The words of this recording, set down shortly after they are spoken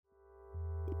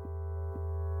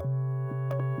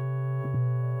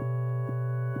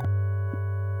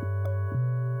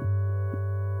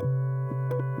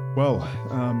Well,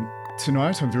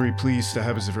 tonight I'm very pleased to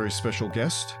have as a very special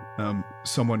guest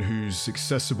someone whose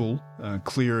accessible,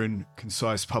 clear, and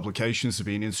concise publications have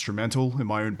been instrumental in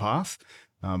my own path.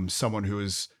 Someone who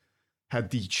has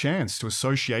had the chance to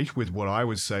associate with what I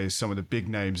would say is some of the big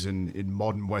names in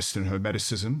modern Western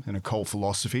Hermeticism and occult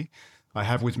philosophy. I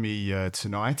have with me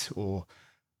tonight, or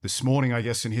this morning, I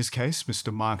guess in his case,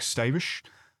 Mr. Mark Stavish.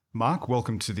 Mark,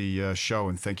 welcome to the show,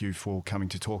 and thank you for coming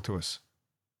to talk to us.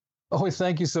 Oh,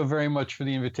 thank you so very much for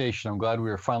the invitation. I'm glad we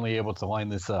were finally able to line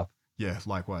this up. Yeah,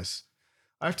 likewise.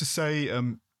 I have to say,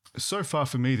 so far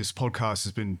for me, this podcast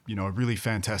has been, a really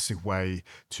fantastic way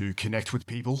to connect with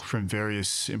people from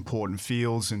various important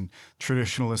fields in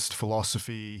traditionalist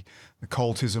philosophy,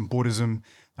 occultism, Buddhism,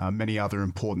 many other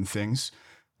important things.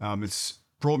 It's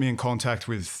brought me in contact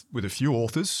with a few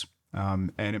authors,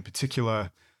 and in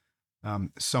particular,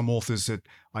 some authors that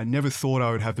I never thought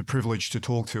I would have the privilege to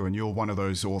talk to, and you're one of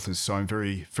those authors. So I'm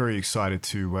very, very excited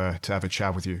to have a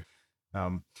chat with you.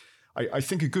 I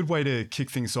think a good way to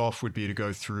kick things off would be to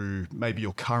go through maybe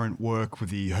your current work with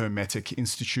the Hermetic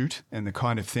Institute and the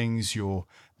kind of things you're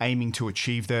aiming to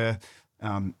achieve there,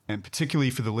 and particularly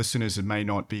for the listeners that may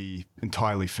not be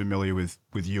entirely familiar with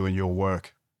you and your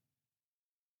work.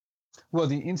 Well,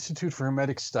 the Institute for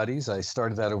Hermetic Studies, I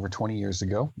started that over 20 years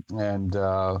ago, and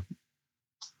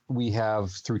we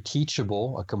have, through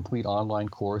Teachable, a complete online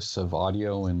course of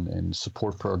audio and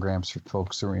support programs for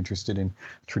folks who are interested in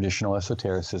traditional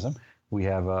esotericism. We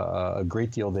have a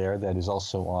great deal there that is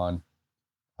also on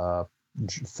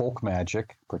folk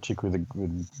magic, particularly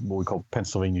what we call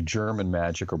Pennsylvania German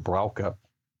magic, or Brauche,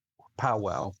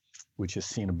 powwow, which has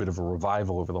seen a bit of a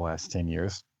revival over the last 10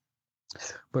 years.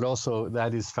 But also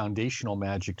that is foundational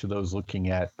magic to those looking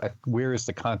at where is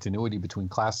the continuity between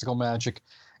classical magic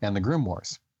and the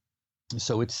grimoires.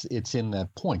 So it's in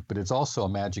that point, but it's also a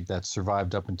magic that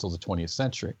survived up until the 20th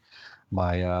century.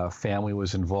 My family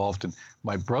was involved, and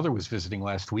my brother was visiting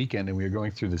last weekend, and we were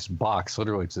going through this box.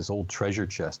 Literally, it's this old treasure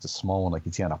chest, a small one, like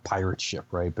you see on a pirate ship,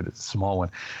 right? But it's a small one.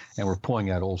 And we're pulling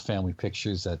out old family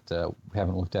pictures that we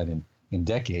haven't looked at in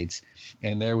decades.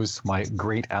 And there was my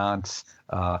great aunt's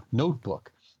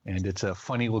notebook. And it's a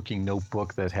funny looking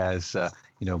notebook that has,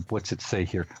 what's it say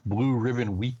here? Blue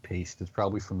ribbon wheat paste. It's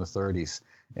probably from the 30s.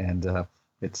 And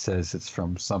it says it's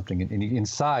from something. And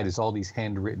inside is all these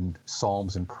handwritten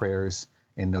psalms and prayers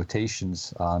and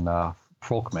notations on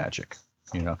folk magic,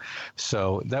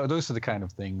 So those are the kind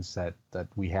of things that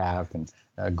we have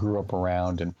and grew up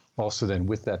around. And also then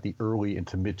with that, the early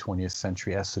into mid 20th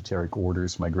century esoteric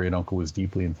orders. My great uncle was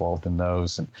deeply involved in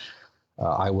those. And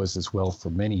I was as well for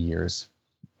many years.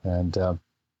 And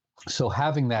so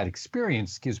having that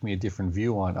experience gives me a different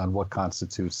view on what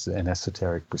constitutes an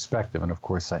esoteric perspective. And of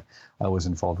course, I was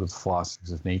involved with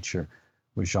philosophers of nature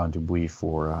with Jean Dubuis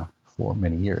for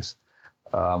many years.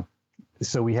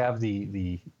 So we have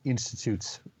the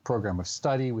Institute's program of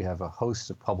study. We have a host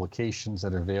of publications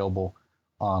that are available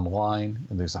online,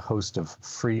 and there's a host of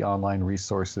free online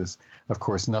resources. Of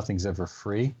course, nothing's ever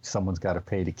free. Someone's got to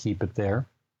pay to keep it there.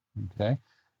 Okay.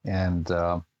 And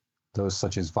those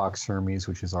such as Vox Hermes,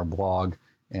 which is our blog,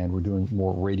 and we're doing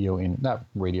more not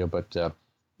radio, but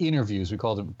interviews. We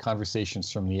call them Conversations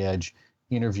from the Edge,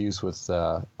 interviews with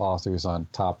authors on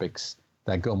topics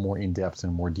that go more in depth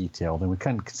and more detailed. And we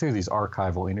kind of consider these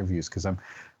archival interviews because I'm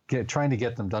trying to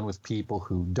get them done with people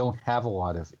who don't have a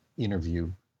lot of interview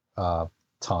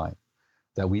time.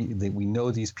 That we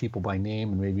know these people by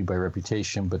name and maybe by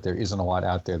reputation, but there isn't a lot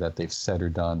out there that they've said or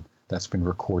done that's been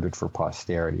recorded for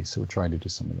posterity. So we're trying to do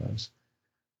some of those.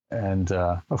 And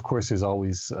of course, there's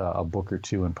always a book or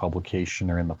two in publication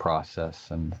or in the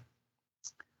process. And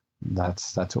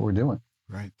that's what we're doing.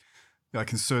 Right. I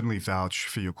can certainly vouch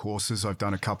for your courses. I've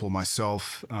done a couple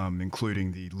myself,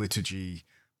 including the Liturgy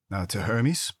to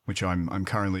Hermes, which I'm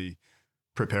currently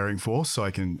preparing for. So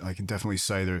I can definitely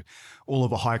say they're all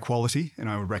of a high quality, and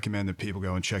I would recommend that people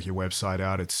go and check your website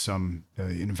out. It's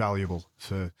invaluable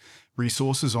for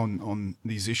resources on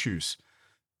these issues.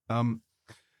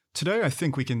 Today, I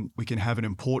think we can have an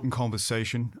important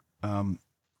conversation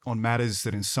on matters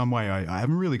that in some way I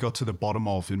haven't really got to the bottom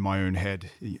of in my own head.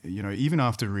 Even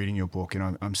after reading your book,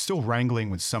 and I'm still wrangling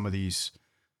with some of these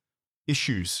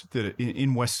issues that are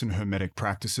in Western Hermetic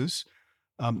practices.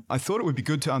 I thought it would be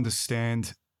good to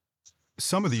understand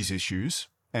some of these issues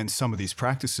and some of these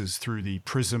practices through the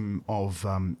prism of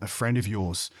a friend of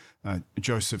yours,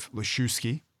 Joseph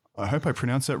Liszewski. I hope I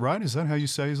pronounced that right. Is that how you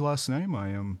say his last name?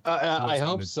 I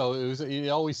hope so. It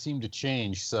always seemed to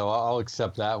change, so I'll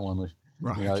accept that one.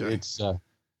 Right. Okay.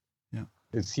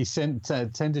 He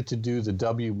tended to do the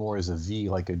W more as a V,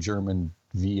 like a German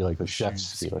V, like a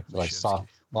chef's V, like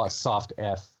soft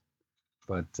F.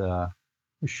 but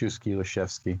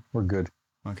Lashevsky. We're good.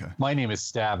 Okay. My name is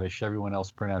Stavish. Everyone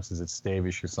else pronounces it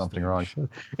Stavish or something wrong.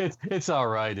 It's all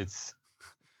right.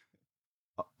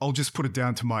 I'll just put it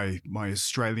down to my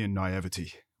Australian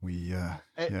naivety. Yeah.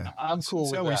 I'm cool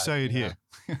with that. That's how we say it here.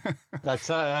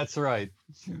 That's right.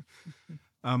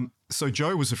 So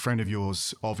Joe was a friend of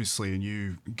yours, obviously, and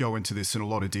you go into this in a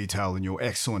lot of detail in your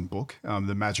excellent book,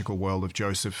 The Magical World of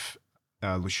Joseph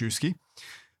Liszewski,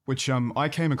 which I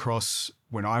came across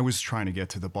when I was trying to get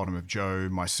to the bottom of Joe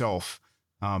myself.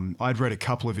 I'd read a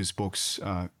couple of his books,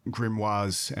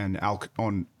 Grimoires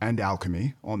and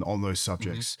Alchemy, on those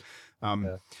subjects.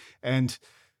 And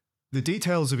the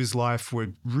details of his life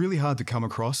were really hard to come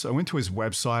across. I went to his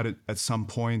website at some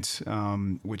point,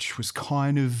 which was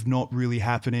kind of not really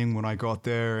happening when I got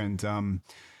there. And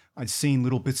I'd seen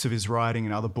little bits of his writing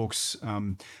in other books.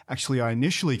 Actually, I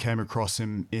initially came across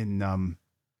him in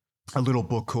a little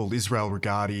book called Israel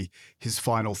Regardie, His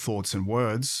Final Thoughts and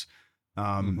Words,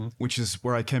 which is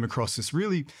where I came across this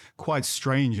really quite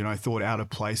strange and I thought out of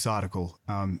place article,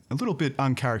 a little bit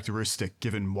uncharacteristic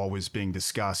given what was being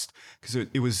discussed, because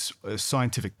it was a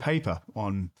scientific paper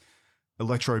on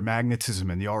electromagnetism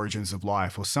and the origins of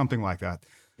life or something like that.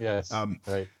 Yes,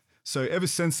 right. So ever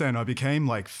since then, I became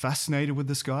like fascinated with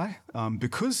this guy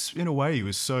because in a way he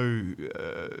was so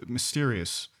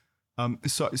mysterious.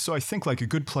 So I think like a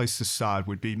good place to start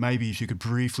would be maybe if you could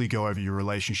briefly go over your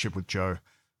relationship with Joe.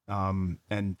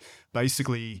 And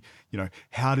basically,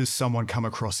 how does someone come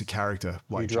across a character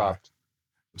like Joe?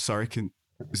 Sorry,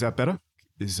 is that better?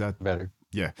 Is that better?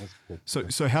 Yeah.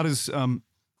 So how does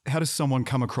someone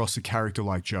come across a character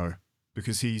like Joe?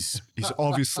 Because he's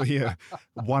obviously a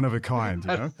one of a kind,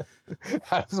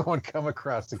 How does one come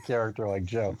across a character like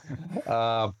Joe?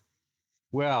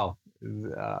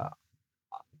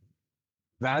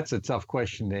 That's a tough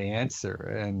question to answer,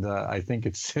 and I think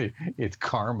it's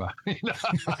karma.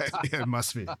 It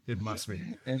must be.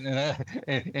 And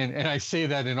I say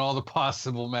that in all the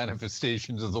possible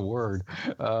manifestations of the word,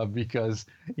 because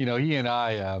he and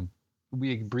I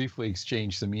we briefly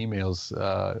exchanged some emails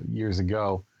years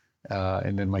ago,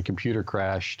 and then my computer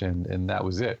crashed, and that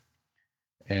was it.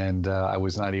 And I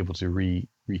was not able to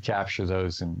recapture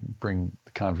those and bring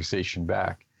the conversation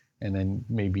back. And then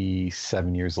maybe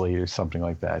 7 years later, something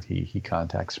like that, he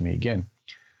contacts me again.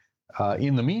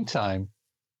 In the meantime,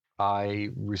 I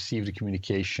received a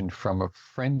communication from a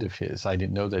friend of his. I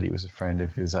didn't know that he was a friend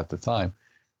of his at the time,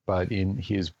 but in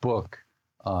his book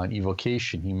on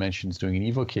evocation, he mentions doing an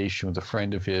evocation with a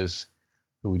friend of his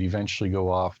who would eventually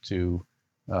go off to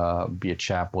be a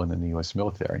chaplain in the U.S.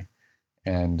 military.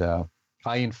 And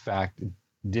I, in fact,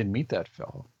 did meet that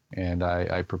fellow, and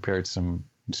I prepared some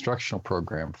instructional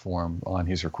program for him on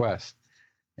his request.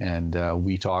 And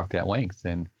we talked at length,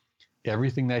 and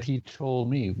everything that he told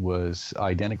me was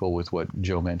identical with what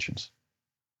Joe mentions.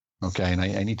 Okay, and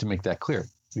I need to make that clear,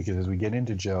 because as we get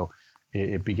into Joe,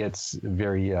 it gets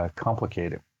very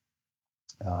complicated.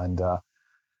 And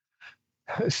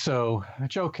so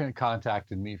Joe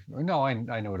contacted me. No, I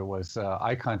know what it was.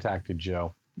 I contacted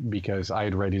Joe because I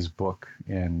had read his book,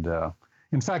 and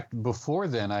in fact, before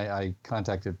then, I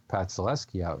contacted Pat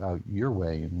Zaleski out your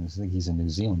way, and I think he's in New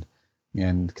Zealand.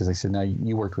 And because I said, now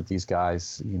you worked with these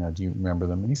guys, do you remember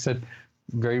them? And he said,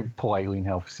 very politely and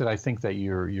helpfully, said, I think that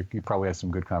you probably had some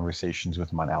good conversations with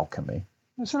them on alchemy.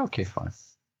 I said, okay, fine.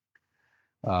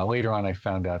 Later on, I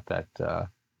found out that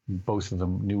both of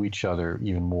them knew each other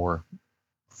even more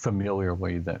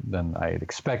familiarly than I had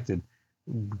expected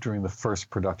during the first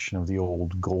production of the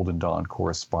old Golden Dawn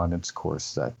correspondence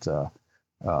course that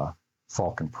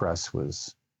Falcon Press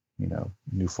was,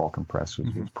 New Falcon Press was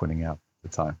putting out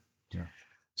at the time. Yeah.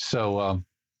 So,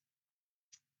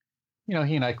 he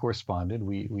and I corresponded.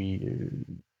 We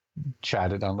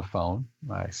chatted on the phone.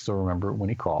 I still remember when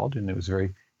he called, and it was a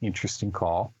very interesting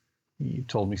call. He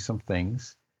told me some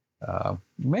things,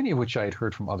 many of which I had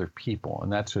heard from other people,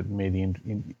 and that's what made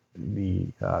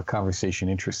the conversation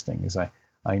interesting. Is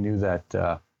I knew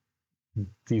that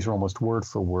these were almost word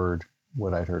for word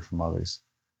what I'd heard from others.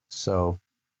 So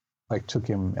I took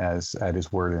him at his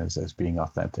word as being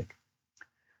authentic.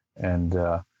 And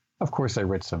of course, I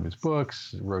read some of his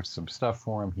books, wrote some stuff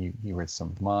for him. He read some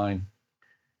of mine.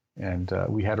 And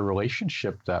we had a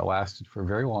relationship that lasted for a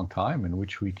very long time, in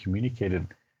which we communicated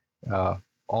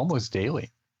almost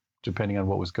daily, depending on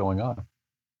what was going on.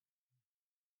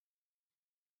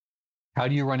 How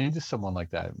do you run into someone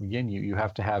like that? Again, you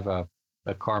have to have a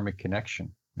karmic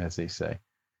connection, as they say.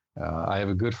 I have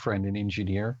a good friend, an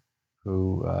engineer,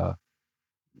 who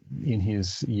in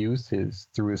his youth,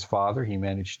 through his father, he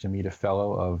managed to meet a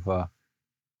fellow of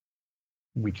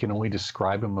we can only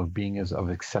describe him of being as of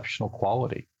exceptional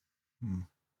quality. Hmm.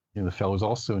 You know, the fellow's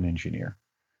also an engineer,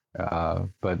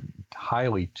 but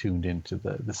highly tuned into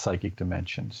the psychic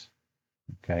dimensions.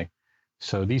 Okay,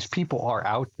 so these people are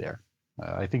out there.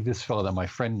 I think this fellow that my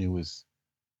friend knew was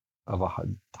of a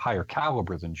higher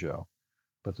caliber than Joe,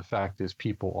 but the fact is,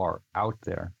 people are out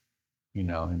there. You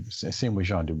know, and same with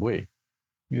Jean Dubuis.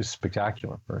 He was a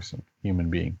spectacular person, human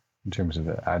being in terms of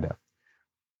adept.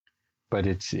 But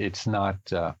it's not.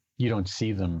 You don't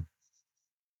see them.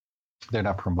 They're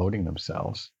not promoting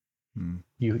themselves. Hmm.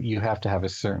 You have to have a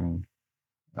certain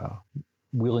uh,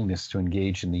 willingness to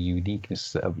engage in the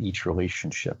uniqueness of each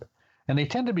relationship, and they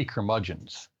tend to be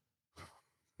curmudgeons.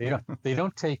 They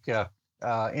don't take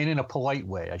and in a polite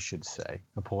way, I should say,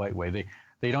 a polite way.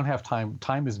 They don't have time.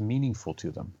 Time is meaningful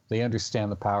to them. They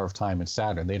understand the power of time and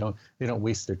Saturn. They don't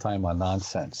waste their time on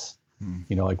nonsense. Hmm.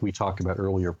 You know, like we talked about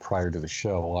earlier prior to the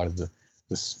show, a lot of the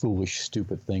foolish,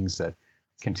 stupid things that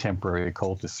contemporary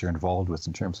occultists are involved with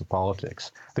in terms of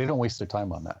politics. They don't waste their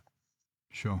time on that.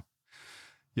 Sure.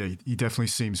 Yeah, he definitely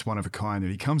seems one of a kind,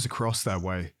 and he comes across that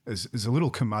way as a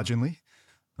little curmudgeonly.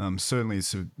 Certainly,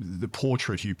 it's the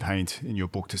portrait you paint in your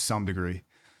book to some degree.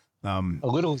 A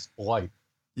little is polite.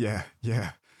 Yeah,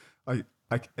 yeah.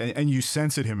 And you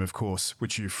censored him, of course,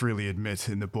 which you freely admit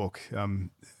in the book.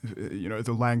 You know,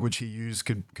 the language he used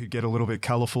could get a little bit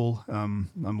colorful, I'm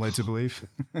led to believe.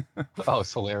 Oh,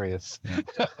 it's hilarious.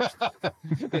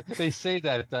 They say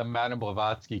that Madame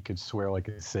Blavatsky could swear like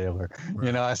a sailor. Right.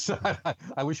 You know, so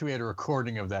I wish we had a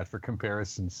recording of that for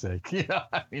comparison's sake. You know,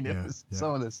 I mean, it was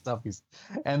some of the stuff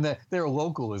and there are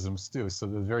localisms too. So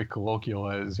they're very colloquial.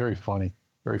 It's very funny,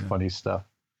 funny stuff.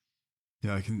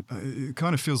 Yeah, it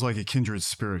kind of feels like a kindred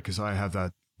spirit because I have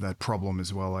that problem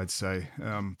as well, I'd say.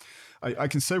 I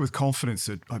can say with confidence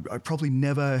that I probably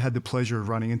never had the pleasure of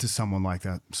running into someone like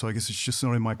that. So I guess it's just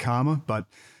not in my karma. But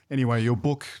anyway, your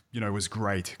book, you know, was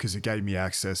great because it gave me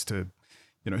access to,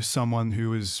 you know, someone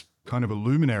who was kind of a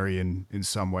luminary in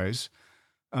some ways.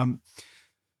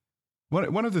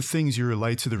 One of the things you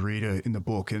relate to the reader in the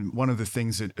book, and one of the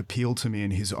things that appealed to me in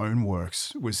his own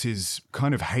works, was his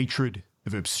kind of hatred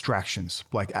of abstractions,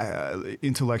 like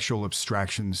intellectual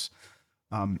abstractions.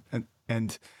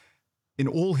 And in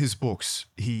all his books,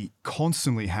 he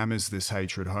constantly hammers this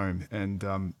hatred home.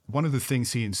 And one of the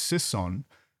things he insists on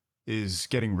is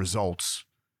getting results.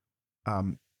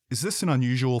 Is this an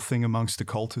unusual thing amongst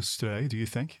occultists today, do you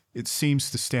think? It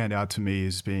seems to stand out to me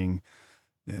as being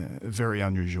very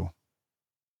unusual.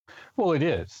 Well, it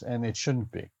is, and it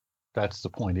shouldn't be. That's the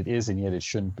point. It is, and yet it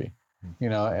shouldn't be. You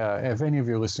know, if any of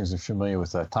your listeners are familiar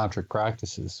with tantric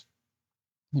practices,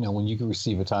 you know, when you can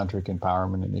receive a tantric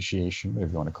empowerment initiation,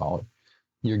 whatever you want to call it,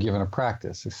 you're given a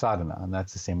practice, a sadhana, and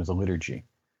that's the same as a liturgy.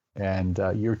 And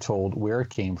you're told where it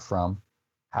came from,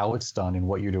 how it's done, and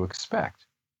what you're to expect.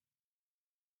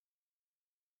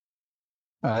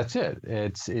 That's it.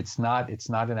 It's not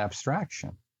an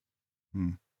abstraction. Hmm.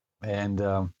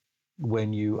 And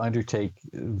when you undertake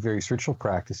various ritual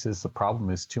practices, the problem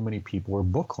is too many people are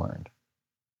book learned.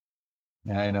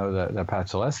 And I know that Pat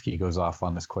Zaleski goes off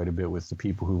on this quite a bit with the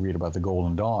people who read about the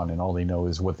Golden Dawn, and all they know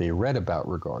is what they read about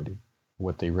regarding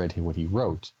what they read, what he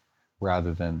wrote,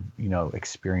 rather than, you know,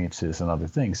 experiences and other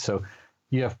things. So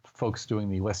you have folks doing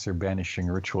the lesser banishing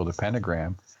ritual, the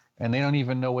pentagram, and they don't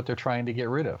even know what they're trying to get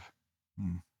rid of.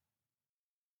 Hmm.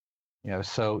 You know,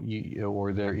 so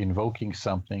or they're invoking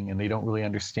something and they don't really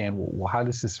understand, well, how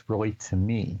does this relate to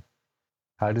me?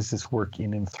 How does this work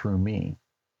in and through me?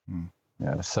 Hmm.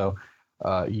 Yeah, so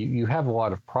you have a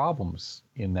lot of problems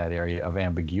in that area of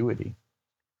ambiguity.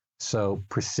 So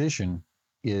precision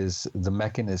is the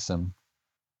mechanism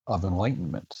of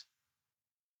enlightenment.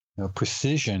 You know,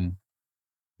 precision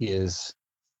is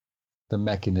the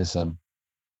mechanism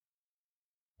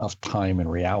of time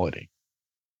and reality.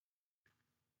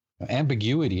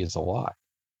 Ambiguity is a lie.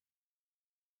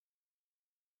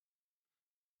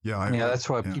 Yeah, That's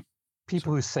why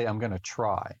people who say, I'm going to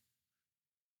try.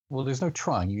 Well, there's no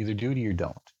trying. You either do it or you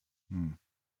don't. Hmm.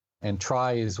 And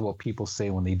try is what people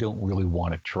say when they don't really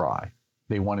want to try.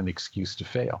 They want an excuse to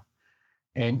fail.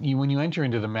 And when you enter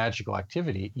into the magical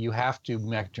activity, you have to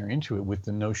enter into it with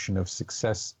the notion of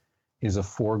success is a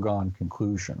foregone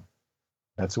conclusion.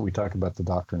 That's what we talk about, the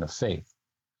doctrine of faith.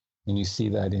 And you see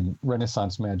that in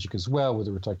Renaissance magic as well,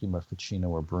 whether we're talking about Ficino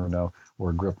or Bruno or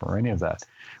Agrippa or any of that,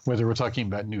 whether we're talking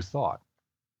about New Thought.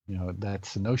 You know,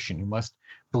 that's the notion. You must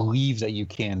believe that you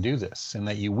can do this and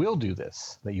that you will do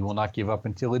this, that you will not give up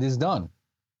until it is done.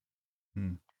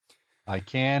 Hmm. I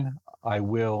can, I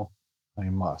will, I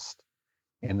must.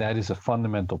 And that is a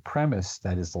fundamental premise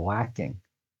that is lacking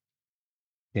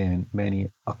in many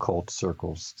occult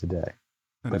circles today.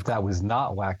 And But that was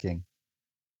not lacking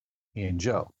in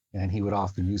Joe. And he would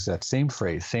often use that same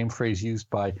phrase used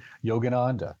by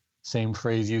Yogananda, same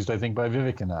phrase used, I think, by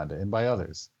Vivekananda and by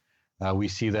others. We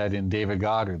see that in David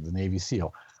Goddard, the Navy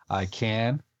SEAL. I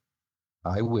can,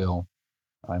 I will,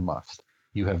 I must.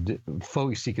 You have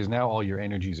focus, because now all your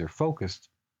energies are focused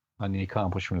on the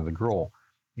accomplishment of the goal,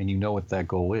 and you know what that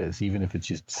goal is. Even if it's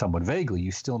just somewhat vaguely,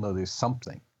 you still know there's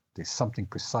something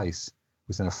precise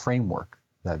within a framework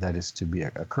that is to be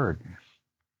occurred,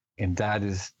 and that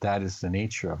is the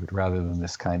nature of it, rather than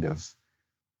this kind of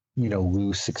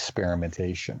loose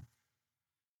experimentation.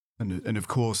 And of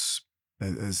course,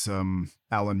 as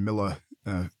Alan Miller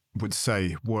would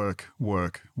say, work,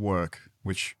 work, work,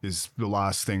 which is the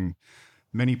last thing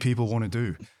many people want to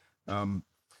do.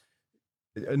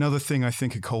 Another thing I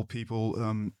think occult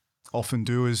people often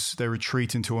do is they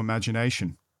retreat into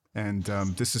imagination. And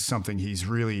this is something he's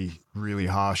really, really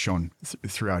harsh on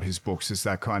throughout his books, is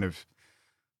that kind of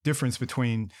difference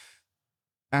between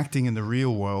acting in the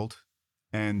real world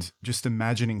and just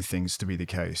imagining things to be the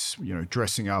case,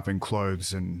 dressing up in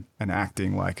clothes and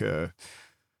acting like a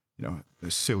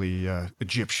silly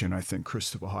Egyptian, I think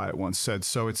Christopher Hyatt once said.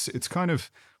 So it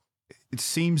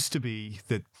seems to be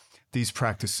that these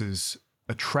practices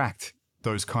attract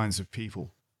those kinds of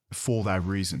people for that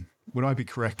reason. Would I be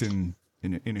correct in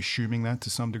assuming that to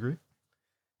some degree?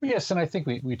 Yes, and I think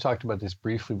we talked about this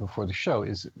briefly before the show,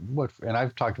 and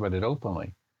I've talked about it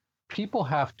openly. People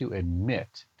have to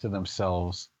admit to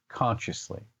themselves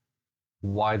consciously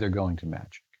why they're going to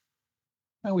magic.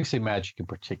 And we say magic in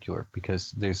particular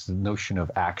because there's the notion of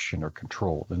action or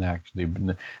control,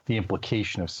 the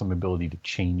implication of some ability to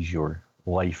change your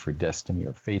life or destiny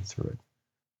or fate through it.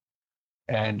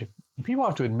 And people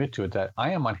have to admit to it that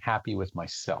I am unhappy with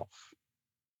myself.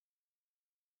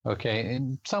 Okay,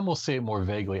 and some will say it more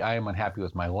vaguely, I am unhappy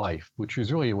with my life, which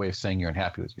is really a way of saying you're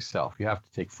unhappy with yourself. You have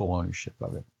to take full ownership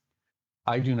of it.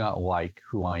 I do not like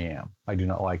who I am. I do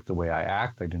not like the way I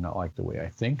act. I do not like the way I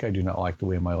think. I do not like the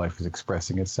way my life is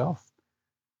expressing itself.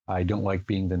 I don't like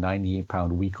being the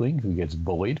 98-pound weakling who gets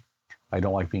bullied. I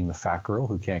don't like being the fat girl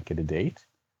who can't get a date.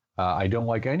 I don't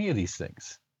like any of these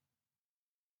things.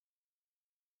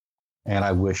 And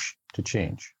I wish to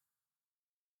change.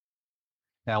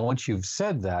 Now, once you've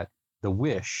said that, the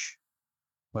wish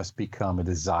must become a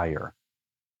desire.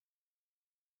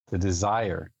 The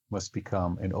desire must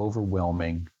become an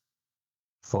overwhelming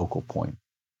focal point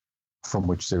from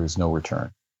which there is no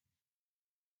return.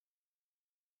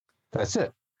 That's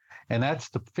it. And that's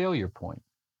the failure point.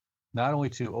 Not only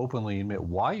to openly admit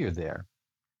why you're there,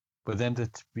 but then to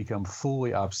become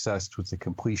fully obsessed with the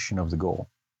completion of the goal.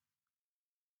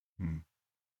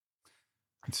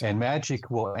 And magic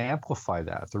will amplify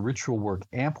that. The ritual work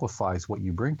amplifies what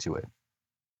you bring to it.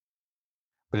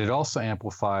 But it also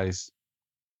amplifies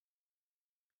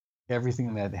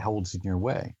everything that holds in your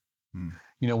way.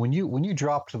 When you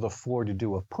drop to the floor to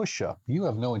do a push-up, you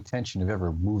have no intention of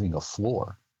ever moving a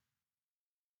floor.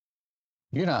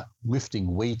 You're not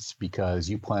lifting weights because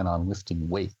you plan on lifting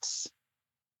weights.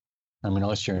 I mean,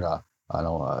 unless you're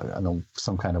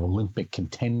some kind of Olympic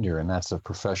contender and that's a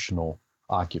professional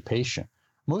occupation.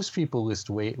 Most people lift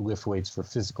weights for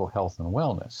physical health and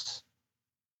wellness,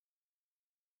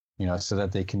 so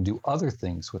that they can do other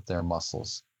things with their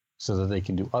muscles, so that they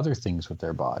can do other things with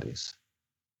their bodies.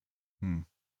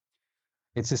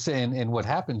 It's the same, and what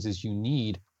happens is you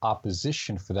need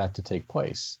opposition for that to take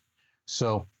place.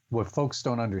 So what folks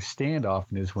don't understand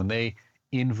often is when they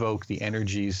invoke the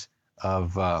energies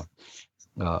of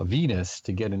Venus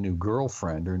to get a new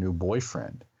girlfriend or a new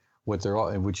boyfriend,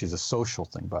 which is a social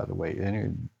thing, by the way.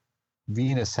 And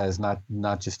Venus has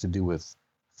not just to do with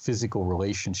physical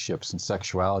relationships and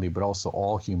sexuality, but also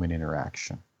all human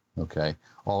interaction. Okay,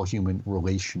 all human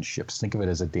relationships. Think of it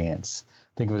as a dance.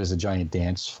 Think of it as a giant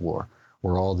dance floor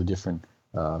where all the different,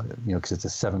 because it's a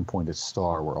 7-pointed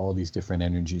star, where all these different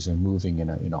energies are moving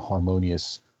in a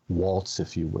harmonious waltz,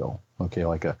 if you will. Okay,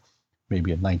 like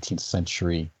maybe a 19th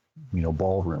century,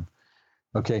 ballroom.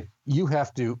 Okay, you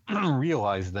have to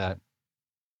realize that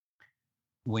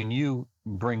when you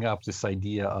bring up this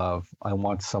idea of I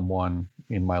want someone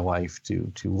in my life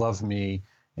to love me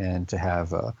and to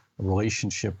have a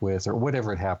relationship with, or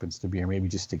whatever it happens to be, or maybe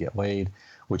just to get laid,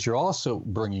 what you're also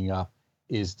bringing up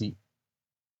is the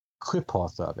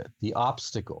klipoth of it, the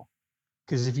obstacle.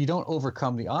 Because if you don't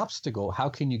overcome the obstacle, how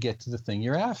can you get to the thing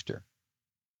you're after?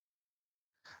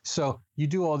 So you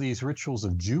do all these rituals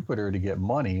of Jupiter to get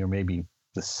money, or maybe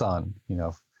the sun,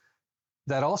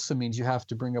 that also means you have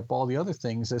to bring up all the other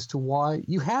things as to why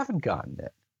you haven't gotten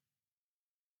it.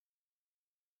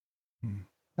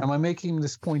 Am I making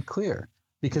this point clear?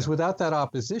 Because without that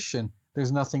opposition,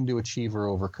 there's nothing to achieve or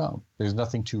overcome. There's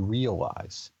nothing to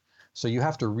realize. So you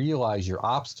have to realize your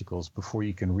obstacles before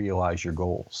you can realize your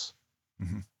goals.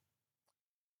 Mm-hmm.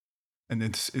 And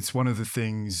it's one of the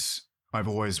things I've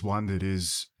always wondered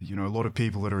is, a lot of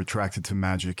people that are attracted to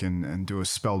magic and do a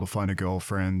spell to find a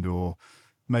girlfriend or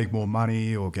make more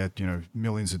money or get,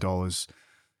 millions of dollars.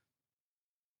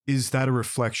 Is that a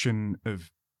reflection of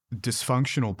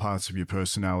dysfunctional parts of your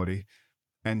personality?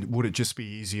 And would it just be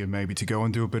easier maybe to go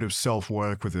and do a bit of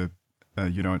self-work with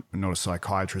not a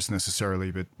psychiatrist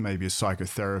necessarily, but maybe a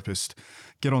psychotherapist,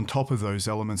 get on top of those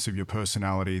elements of your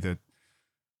personality that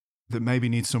maybe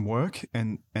need some work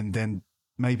and then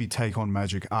maybe take on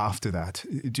magic after that?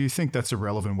 Do you think that's a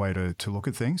relevant way to look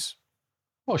at things?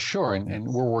 Well, sure. And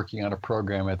we're working on a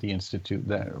program at the Institute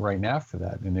right now for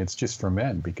that. And it's just for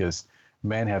men because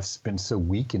men have been so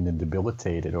weakened and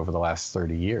debilitated over the last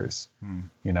 30 years,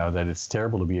 that it's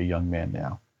terrible to be a young man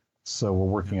now. So we're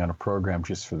working on a program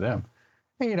just for them.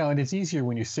 And, and it's easier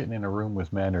when you're sitting in a room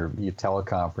with men or via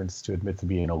teleconference to admit to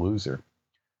being a loser,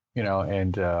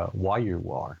 and why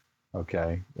you are,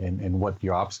 okay, and what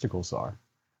your obstacles are.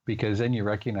 Because then you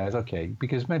recognize, okay,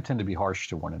 because men tend to be harsh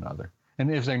to one another.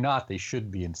 And if they're not, they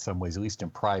should be in some ways, at least in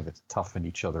private, to toughen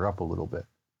each other up a little bit.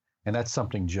 And that's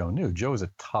something Joe knew. Joe is a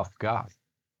tough guy,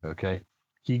 okay?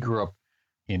 He grew up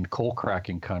in coal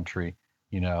cracking country,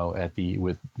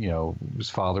 his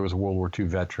father was a World War II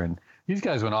veteran. These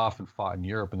guys went off and fought in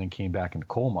Europe and then came back into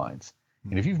coal mines.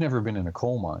 And if you've never been in a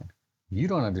coal mine, you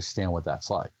don't understand what that's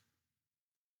like,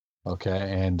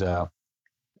 okay? And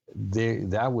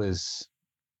that was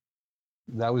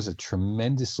a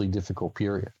tremendously difficult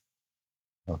period,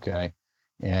 okay?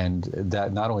 And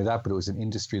that not only that, but it was an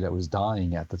industry that was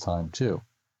dying at the time too.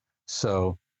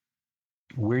 So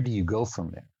where do you go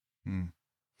from there?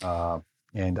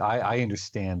 And I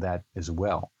understand that as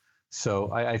well.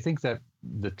 So I think that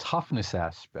the toughness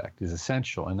aspect is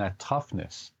essential, and that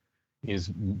toughness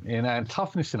in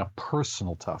a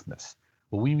personal toughness.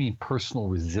 Well, we mean personal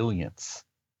resilience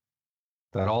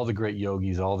that all the great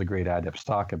yogis, all the great adepts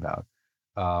talk about,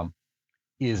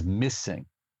 is missing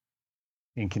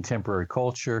in contemporary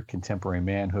culture, contemporary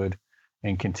manhood,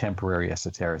 and contemporary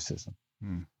esotericism.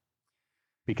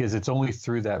 Because it's only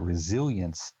through that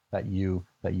resilience that you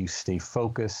stay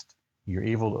focused, you're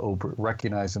able to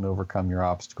recognize and overcome your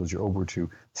obstacles, you're able to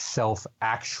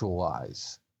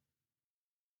self-actualize.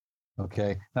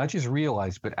 Okay? Not just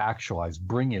realize, but actualize,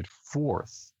 bring it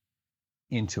forth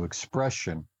into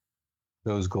expression,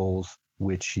 those goals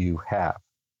which you have.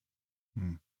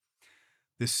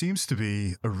 There seems to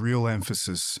be a real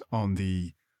emphasis on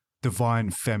the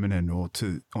divine feminine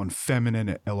on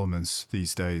feminine elements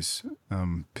these days,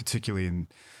 particularly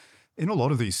in a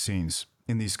lot of these scenes,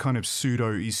 in these kind of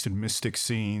pseudo Eastern mystic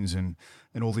scenes and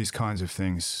all these kinds of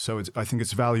things. So I think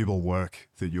it's valuable work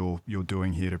that you're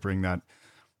doing here to bring that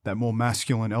more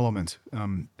masculine element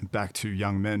back to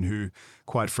young men who,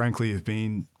 quite frankly, have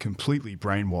been completely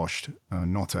brainwashed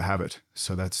not to have it.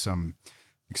 So that's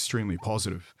extremely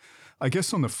positive. I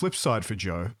guess on the flip side for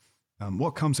Joe,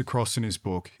 what comes across in his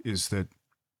book is that,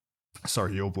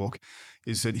 your book,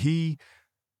 is that he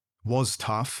was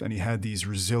tough and he had these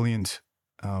resilient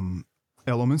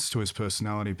elements to his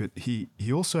personality, but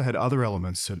he also had other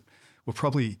elements that were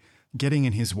probably getting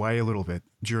in his way a little bit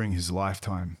during his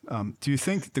lifetime. Do you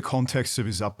think the context of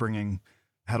his upbringing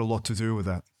had a lot to do with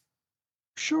that?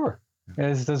 Sure,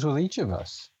 as does with each of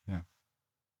us.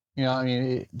 Yeah.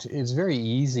 It's very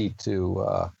easy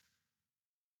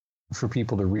for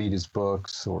people to read his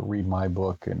books or read my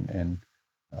book and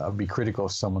be critical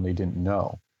of someone they didn't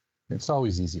know. It's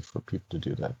always easy for people to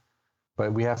do that.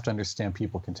 But we have to understand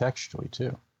people contextually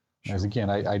too. Sure. As again,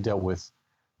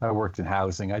 I worked in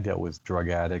housing. I dealt with drug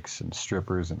addicts and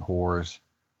strippers and whores.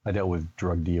 I dealt with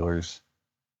drug dealers.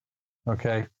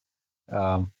 Okay.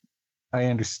 I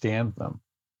understand them.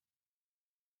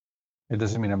 It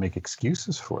doesn't mean I make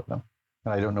excuses for them.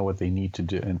 And I don't know what they need to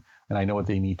do. And I know what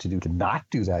they need to do to not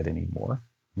do that anymore.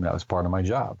 And that was part of my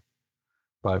job.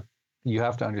 But you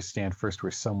have to understand first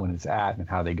where someone is at and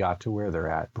how they got to where they're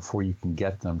at before you can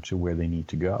get them to where they need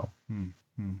to go.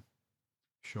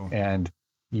 Sure. And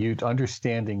you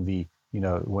understanding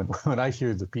when I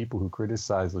hear the people who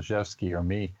criticize Leshevsky or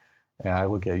me, and I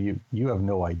look at you, you have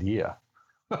no idea.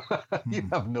 You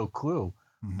have no clue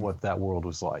what that world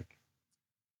was like.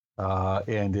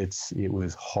 And it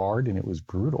was hard and it was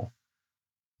brutal.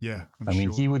 Yeah.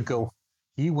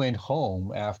 He went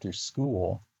home after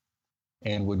school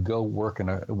and would go work in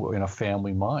a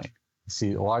family mine.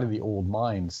 See, a lot of the old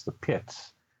mines, the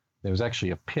pits, there was actually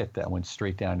a pit that went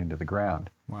straight down into the ground.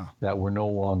 Wow. That were no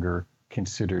longer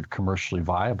considered commercially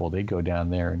viable. They'd go down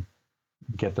there and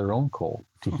get their own coal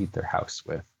to heat their house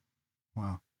with.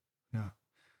 Wow. Yeah.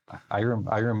 I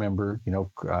remember,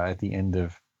 at the end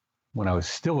of when I was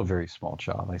still a very small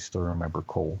child, I still remember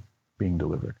coal being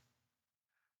delivered.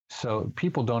 So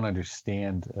people don't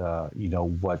understand,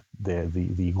 what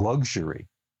the luxury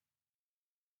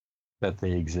that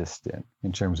they exist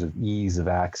in terms of ease of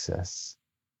access.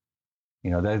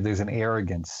 There's an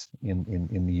arrogance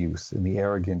in the youth, and the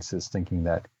arrogance is thinking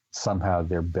that somehow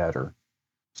they're better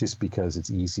just because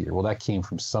it's easier. Well, that came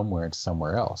from somewhere and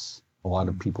somewhere else. A lot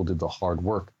of people did the hard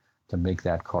work to make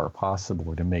that car possible,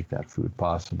 or to make that food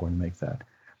possible, and make that.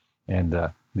 And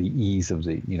the ease of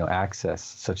the access,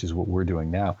 such as what we're doing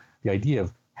now, the idea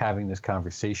of having this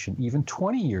conversation even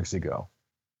 20 years ago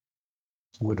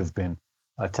would have been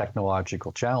a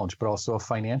technological challenge, but also a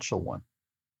financial one.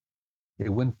 It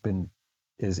wouldn't have been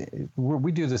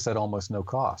we do this at almost no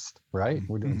cost, right?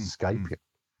 We're doing Skype here.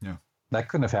 Yeah. That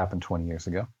couldn't have happened 20 years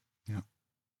ago. Yeah.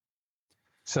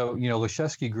 So,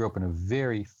 Leszewski grew up in a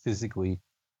very physically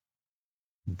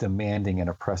demanding and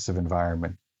oppressive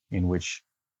environment in which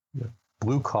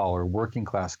blue collar, working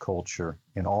class culture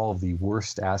and all of the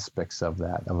worst aspects of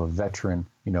that, of a veteran,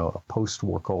 a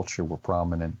post-war culture were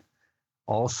prominent.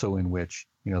 Also in which,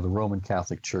 the Roman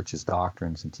Catholic Church's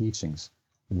doctrines and teachings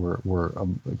were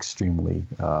extremely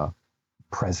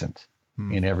present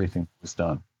in everything that was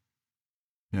done.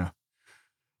 Yeah.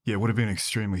 Yeah, it would have been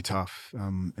extremely tough.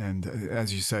 And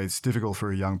as you say, it's difficult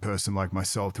for a young person like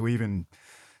myself to even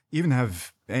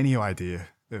have any idea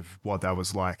of what that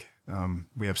was like.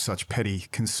 We have such petty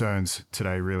concerns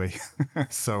today, really.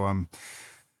 So,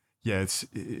 yeah,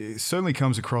 it certainly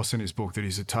comes across in his book that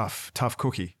he's a tough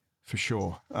cookie, for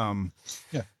sure.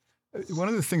 Yeah. One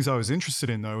of the things I was interested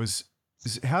in, though, is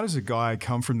how does a guy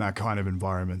come from that kind of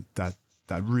environment, that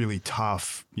really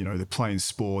tough, they're playing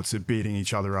sports, they're beating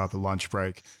each other up at lunch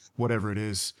break, whatever it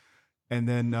is. And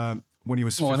then when he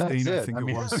was 15, I think it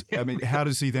was. I mean, how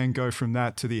does he then go from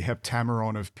that to the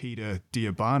Heptameron of Peter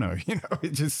Diabano?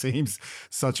 It just seems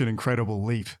such an incredible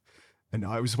leap. And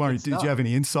I was wondering, did you have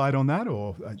any insight on that?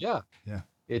 Or Yeah.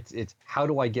 It's how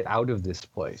do I get out of this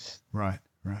place? Right.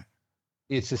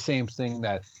 It's the same thing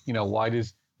that,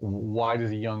 why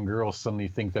does a young girl suddenly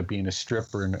think that being a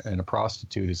stripper and a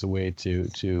prostitute is a way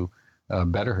to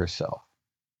better herself?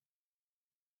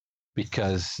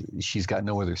 Because she's got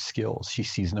no other skills. She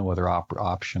sees no other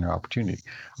option or opportunity.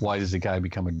 Why does a guy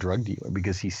become a drug dealer?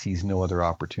 Because he sees no other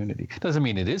opportunity. Doesn't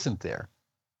mean it isn't there,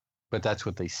 but that's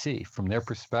what they see. From their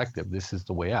perspective, this is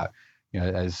the way out.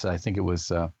 As I think it was,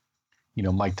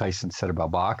 Mike Tyson said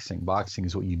about boxing. Boxing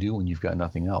is what you do when you've got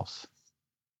nothing else.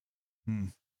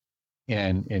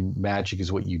 And magic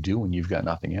is what you do when you've got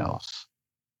nothing else.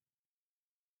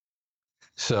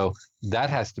 So that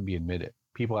has to be admitted.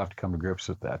 People have to come to grips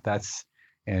with that.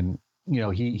 He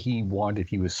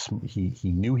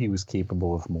knew he was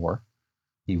capable of more.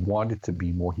 He wanted to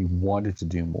be more. He wanted to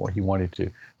do more. He wanted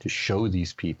to show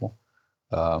these people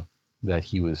that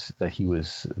he was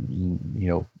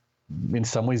in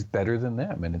some ways better than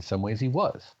them, and in some ways he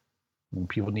was. And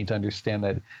people need to understand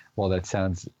that while that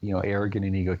sounds, arrogant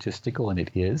and egotistical, and it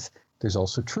is, there's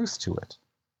also truth to it.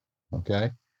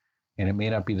 Okay. And it may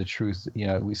not be the truth.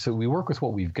 We work with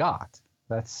what we've got.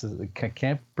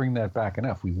 Can't bring that back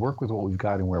enough. We work with what we've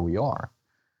got and where we are.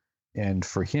 And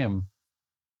for him,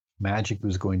 magic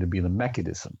was going to be the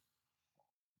mechanism,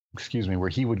 where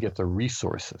he would get the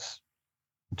resources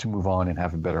to move on and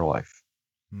have a better life.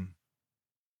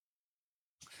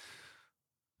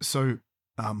 So,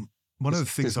 one of the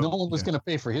things no one was going to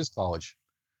pay for his college.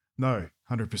 No,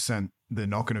 100%. They're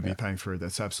not going to be paying for it.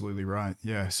 That's absolutely right.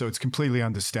 Yeah. So it's completely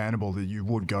understandable that you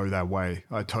would go that way.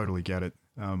 I totally get it.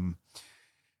 And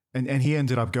he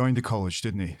ended up going to college,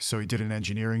 didn't he? So he did an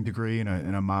engineering degree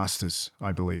and a master's,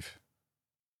 I believe.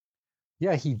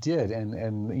 Yeah, he did.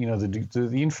 And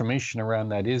the information around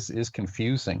that is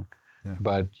confusing. Yeah.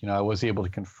 But, I was able to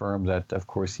confirm that, of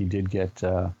course, he did get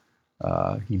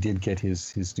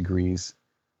his degrees,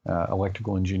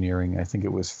 electrical engineering. I think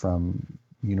it was from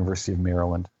University of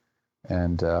Maryland.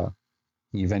 And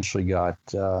he eventually got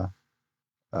a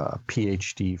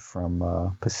PhD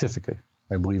from Pacifica,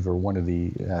 I believe, or one of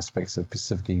the aspects of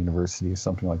Pacifica University or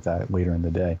something like that later in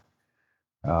the day.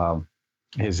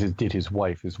 His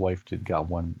wife got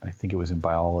one, I think it was in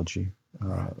biology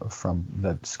from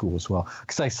that school as well.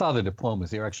 Because I saw the diplomas,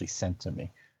 they were actually sent to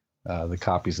me. The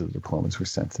copies of the diplomas were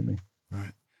sent to me.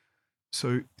 Right.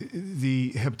 So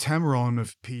the Heptameron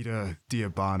of Peter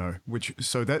Diabano,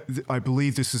 I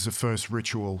believe this is the first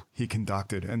ritual he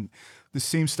conducted, and this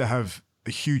seems to have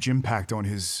a huge impact on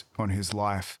his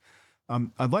life.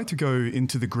 I'd like to go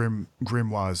into the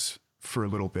grimoires for a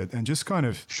little bit and just kind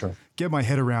of Sure. get my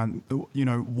head around,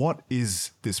 what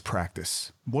is this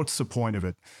practice? What's the point of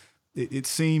it? It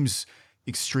seems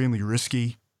extremely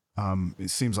risky. It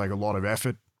seems like a lot of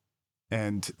effort.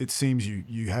 And it seems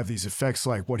you have these effects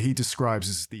like what he describes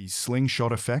as the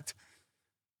slingshot effect,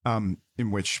 in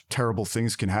which terrible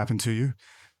things can happen to you.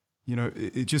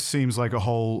 It just seems like a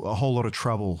whole lot of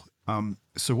trouble.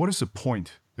 So what is the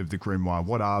point of the grimoire?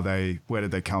 What are they? Where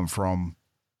did they come from?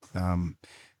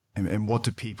 And what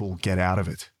do people get out of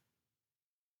it?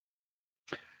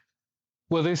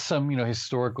 Well, there's some,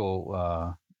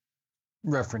 historical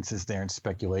references there and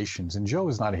speculations. And Joe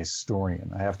is not a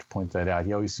historian. I have to point that out.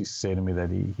 He always used to say to me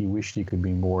that he wished he could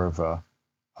be more of a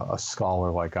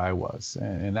scholar like I was.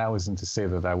 And that wasn't to say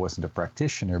that I wasn't a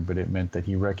practitioner, but it meant that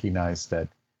he recognized that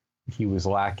he was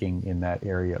lacking in that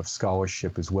area of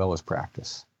scholarship as well as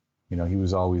practice. He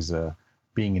was always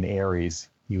being an Aries.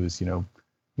 He was,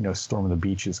 storm of the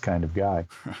beaches kind of guy.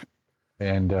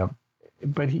 And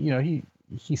but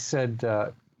he said,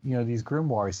 these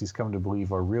grimoires he's come to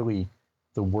believe are really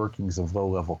the workings of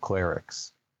low-level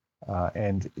clerics,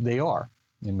 and they are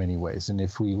in many ways. And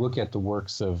if we look at the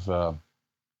works of,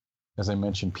 as I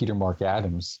mentioned, Peter Mark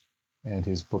Adams and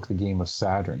his book, The Game of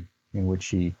Saturn, in which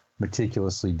he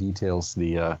meticulously details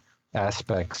the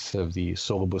aspects of the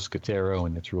Solibus Scattero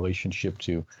and its relationship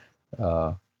to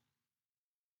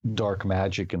dark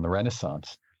magic in the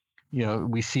Renaissance,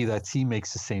 we see that he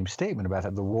makes the same statement about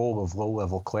the role of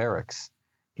low-level clerics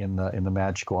in the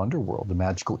magical underworld, the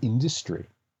magical industry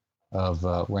of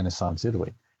Renaissance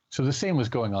Italy. So the same was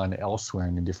going on elsewhere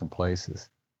and in different places.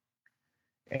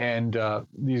 And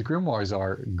these grimoires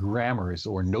are grammars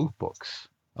or notebooks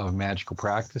of magical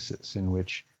practices in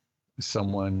which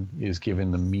someone is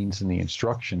given the means and the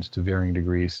instructions to varying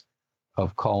degrees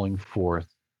of calling forth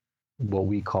what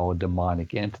we call a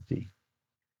demonic entity.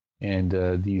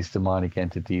 And these demonic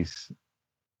entities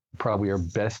probably are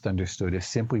best understood as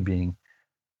simply being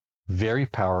very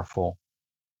powerful,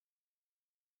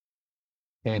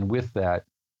 and with that,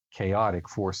 chaotic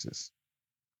forces.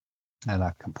 And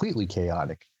not completely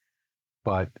chaotic,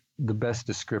 but the best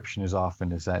description is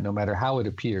that no matter how it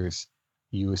appears,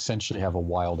 you essentially have a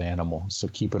wild animal, so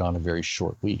keep it on a very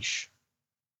short leash.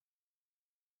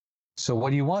 So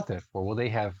what do you want that for? Well, they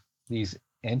have these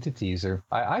entities, or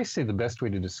I say the best way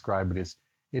to describe it is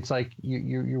it's like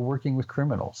you're working with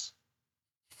criminals.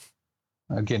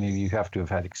 Again, you have to have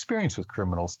had experience with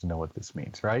criminals to know what this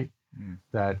means, right?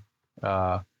 That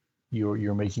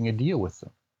you're making a deal with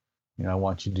them. I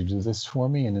want you to do this for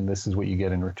me, and then this is what you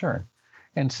get in return.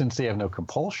 And since they have no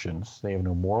compulsions, they have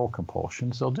no moral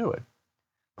compulsions, they'll do it.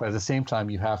 But at the same time,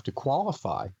 you have to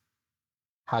qualify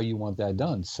how you want that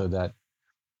done so that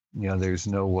there's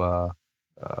no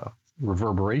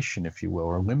reverberation, if you will,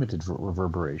 or limited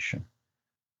reverberation.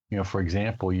 For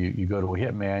example, you go to a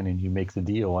hitman and you make the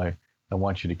deal, I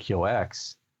want you to kill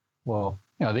X. Well,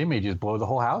 they may just blow the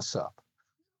whole house up.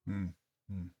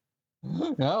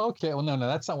 No, okay. Well, no,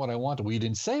 that's not what I wanted. Well, you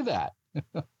didn't say that.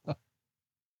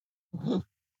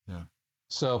 Yeah.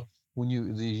 So when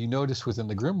you notice within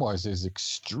the grimoires, there's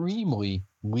extremely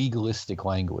legalistic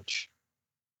language.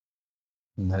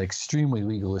 And that extremely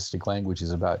legalistic language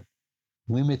is about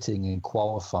limiting and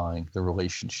qualifying the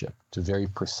relationship to very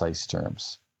precise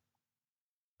terms.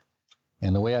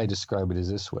 And the way I describe it is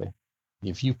this way.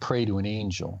 If you pray to an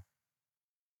angel,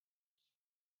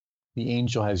 the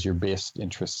angel has your best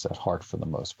interests at heart for the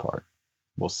most part,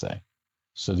 we'll say.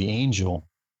 So the angel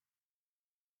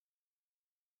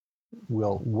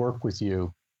will work with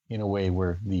you in a way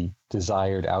where the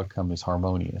desired outcome is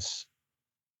harmonious,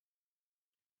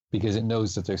 because it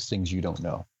knows that there's things you don't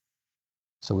know.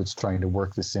 So it's trying to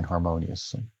work this in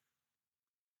harmoniously.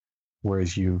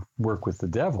 Whereas you work with the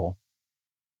devil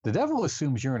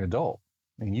assumes you're an adult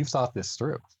and you've thought this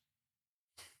through.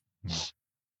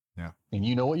 Yeah. And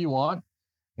you know what you want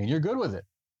and you're good with it.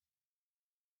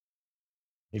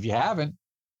 If you haven't,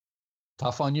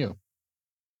 tough on you.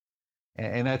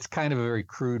 And that's kind of a very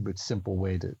crude but simple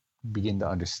way to begin to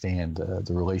understand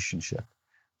the relationship.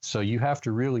 So you have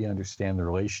to really understand the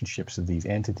relationships of these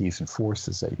entities and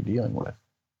forces that you're dealing with.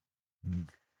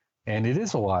 And it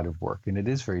is a lot of work, and it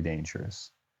is very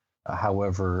dangerous.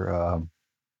 However,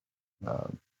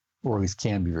 or at least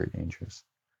can be very dangerous.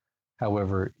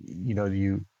 However,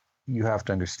 you have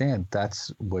to understand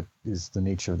that's what is the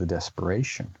nature of the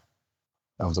desperation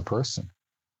of the person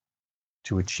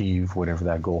to achieve whatever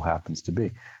that goal happens to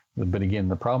be. But again,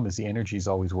 the problem is the energies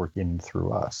always work in and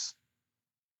through us.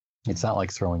 It's not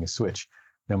like throwing a switch.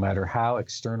 No matter how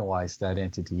externalized that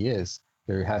entity is,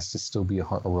 there has to still be a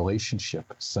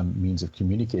relationship, some means of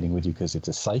communicating with you, because it's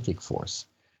a psychic force.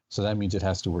 So that means it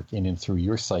has to work in and through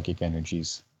your psychic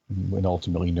energies and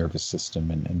ultimately nervous system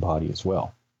and body as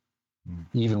well.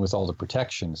 Even with all the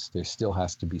protections, there still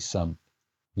has to be some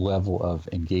level of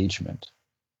engagement.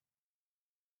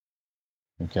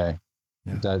 Okay.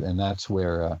 Yeah. That's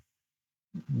where,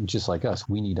 just like us,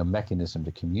 we need a mechanism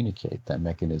to communicate. That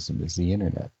mechanism is the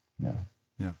internet.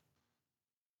 Yeah.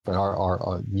 But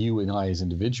our you and I as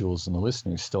individuals and the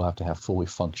listeners still have to have fully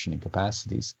functioning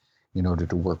capacities in order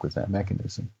to work with that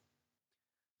mechanism.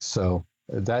 So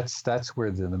that's where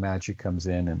the magic comes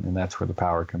in, and that's where the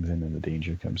power comes in and the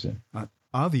danger comes in.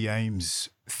 Are the aims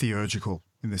theurgical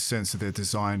in the sense that they're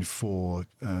designed for,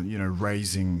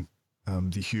 raising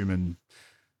the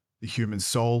human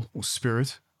soul or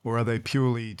spirit, or are they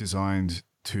purely designed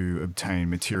to obtain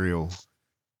material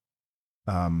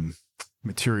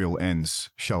ends,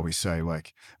 shall we say,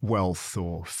 like wealth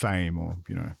or fame or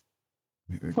a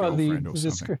girlfriend or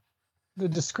something? The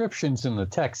descriptions in the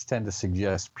text tend to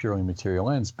suggest purely material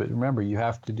ends, but remember, you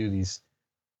have to do these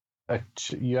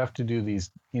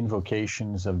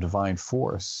invocations of divine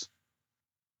force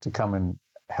to come and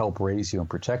help raise you and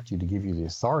protect you, to give you the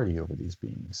authority over these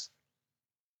beings.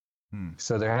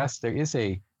 So there is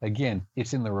again,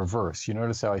 it's in the reverse. You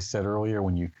notice how I said earlier,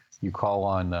 when you call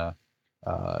on the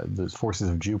forces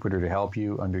of Jupiter to help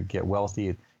you get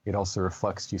wealthy, it also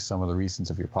reflects to you some of the reasons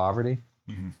of your poverty.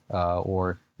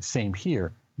 Or same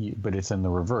here, but it's in the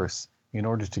reverse. In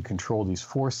order to control these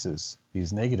forces,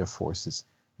 these negative forces,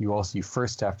 you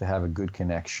first have to have a good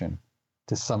connection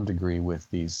to some degree with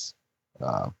these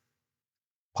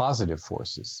positive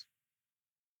forces.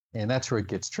 And that's where it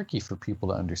gets tricky for people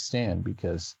to understand,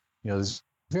 because there's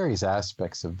various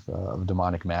aspects of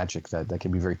demonic magic that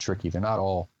can be very tricky. They don't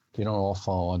all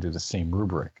fall under the same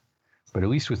rubric, but at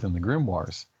least within the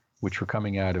grimoires, which were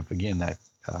coming out of, again, that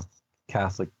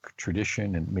Catholic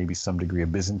tradition and maybe some degree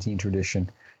of Byzantine tradition,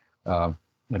 and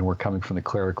we're coming from the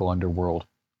clerical underworld.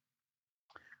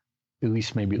 At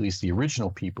least the original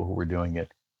people who were doing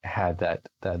it had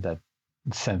that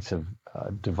sense of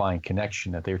divine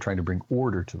connection, that they were trying to bring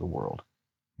order to the world.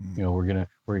 We're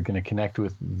gonna connect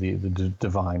with the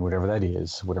divine, whatever that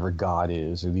is, whatever God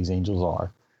is or these angels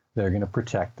are. They're going to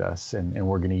protect us, and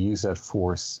we're going to use that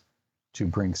force to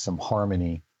bring some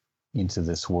harmony into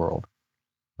this world.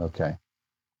 Okay,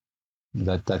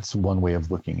 that's one way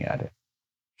of looking at it.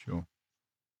 Sure.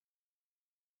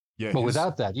 Yeah. But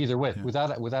without that, either way,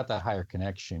 without that higher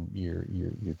connection, you're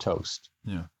toast.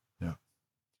 Yeah.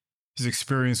 His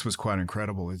experience was quite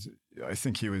incredible. I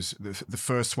think he was the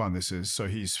first one. So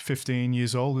he's 15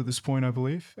 years old at this point, I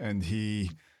believe, and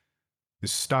he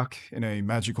is stuck in a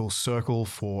magical circle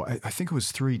for, I think it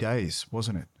was 3 days,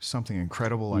 wasn't it? Something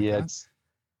incredible like that.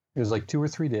 It was like 2 or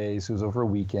 3 days. It was over a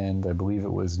weekend. I believe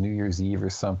it was New Year's Eve or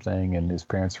something, and his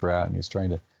parents were out, and he was trying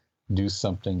to do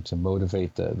something to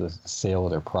motivate the sale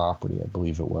of their property, I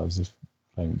believe it was, if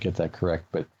I can get that correct.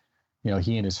 But,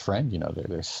 he and his friend,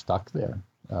 they're stuck there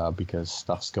because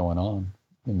stuff's going on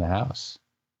in the house.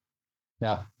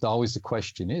 Now, always the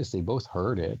question is, they both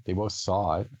heard it. They both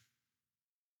saw it.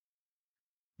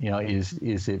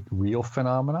 Is it real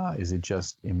phenomena? Is it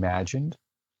just imagined?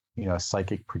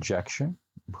 Psychic projection?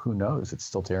 Who knows? It's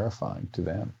still terrifying to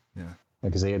them. Yeah.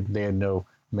 Because they had no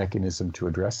mechanism to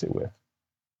address it with.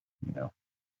 And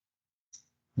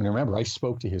remember, I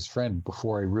spoke to his friend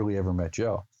before I really ever met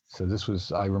Joe. So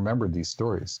I remembered these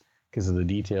stories because of the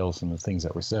details and the things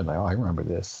that were said. Like, I remember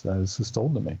this. This was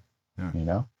told to me.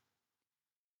 Yeah.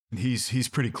 And he's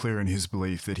pretty clear in his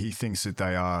belief that he thinks that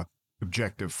they are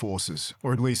objective forces,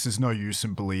 or at least there's no use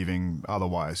in believing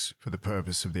otherwise for the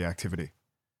purpose of the activity.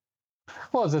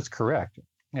 Well, that's correct.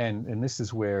 And this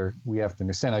is where we have to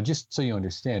understand. Just so you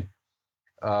understand,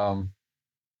 the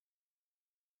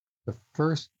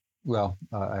first,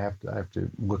 I have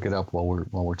to look it up while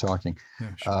we're talking.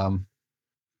 Yeah, sure.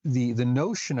 The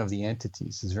notion of the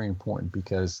entities is very important,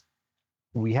 because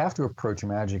we have to approach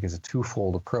magic as a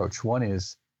twofold approach. One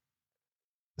is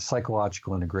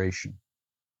psychological integration.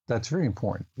 That's very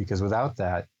important, because without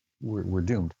that, we're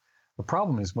doomed. The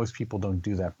problem is most people don't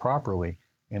do that properly,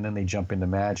 and then they jump into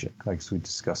magic, like we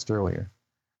discussed earlier.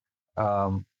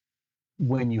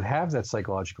 When you have that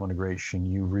psychological integration,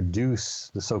 you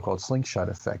reduce the so-called slingshot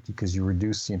effect, because you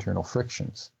reduce the internal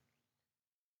frictions.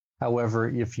 However,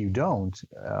 if you don't,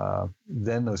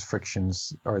 then those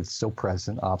frictions are still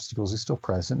present, obstacles are still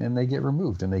present, and they get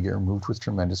removed with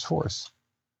tremendous force.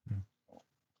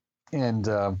 And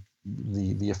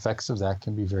the effects of that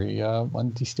can be very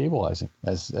destabilizing.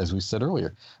 As we said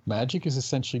earlier, magic is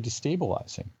essentially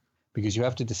destabilizing, because you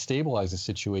have to destabilize a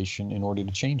situation in order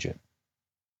to change it.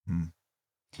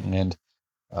 And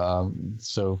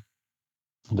so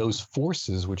those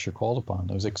forces which are called upon,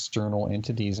 those external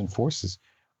entities and forces,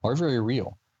 are very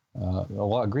real.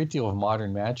 A great deal of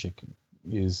modern magic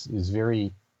is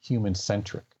very human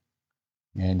centric,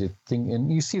 and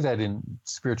you see that in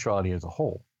spirituality as a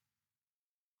whole.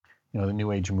 The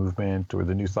New Age movement or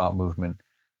the New Thought movement,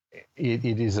 it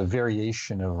is a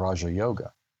variation of Raja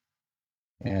Yoga,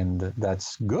 and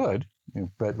that's good.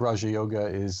 But Raja Yoga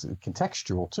is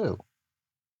contextual too.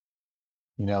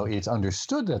 It's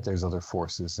understood that there's other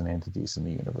forces and entities in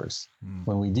the universe.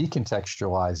 When we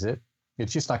decontextualize it,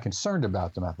 it's just not concerned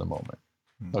about them at the moment.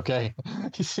 Okay,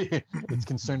 you see, it's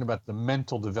concerned about the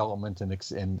mental development and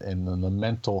the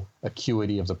mental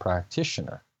acuity of the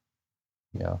practitioner.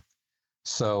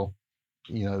 So,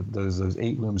 those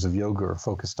 8 limbs of yoga are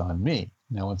focused on me.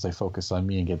 Now, once I focus on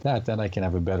me and get that, then I can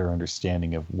have a better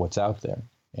understanding of what's out there,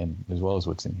 and as well as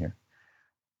what's in here.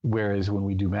 Whereas when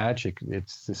we do magic,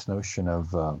 it's this notion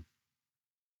of,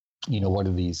 what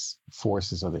are these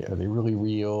forces? Are they really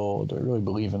real? Do I really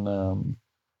believe in them?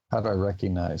 How do I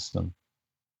recognize them?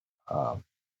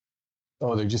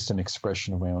 They're just an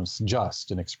expression of my own,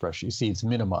 just an expression. You see, it's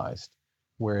minimized,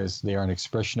 whereas they are an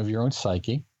expression of your own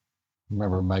psyche.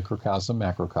 Remember, microcosm,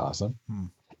 macrocosm.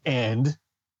 And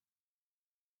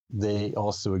they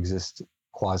also exist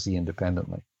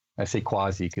quasi-independently. I say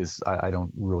quasi because I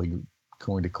don't really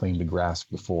going to claim to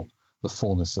grasp the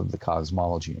fullness of the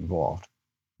cosmology involved.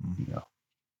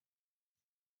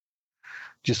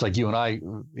 Just like you and I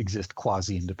exist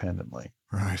quasi-independently.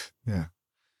 Right. Yeah.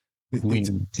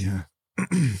 Yeah.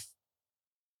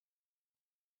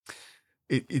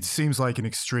 It seems like an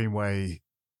extreme way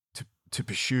to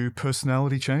pursue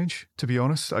personality change, to be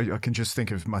honest. I can just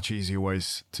think of much easier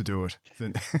ways to do it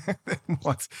than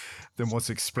what's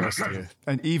expressed here.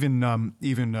 And even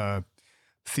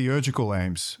theurgical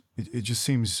aims, it just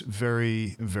seems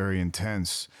very, very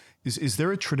intense. Is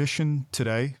there a tradition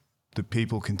today that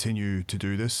people continue to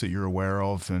do this that you're aware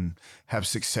of and have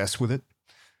success with it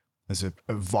as a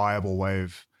viable way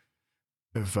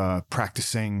of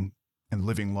practicing and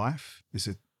living life? Is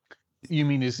it? You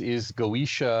mean is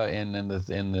Goetia and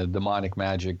the demonic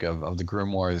magic of the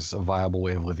grimoires a viable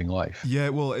way of living life? Yeah,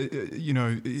 well,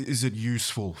 is it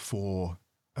useful for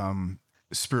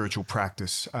spiritual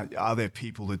practice? Are there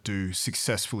people that do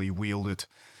successfully wield it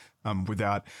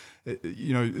without,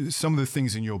 some of the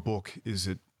things in your book is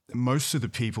that most of the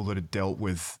people that had dealt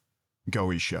with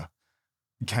Goetia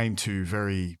came to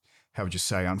very, how would you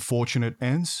say, unfortunate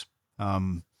ends.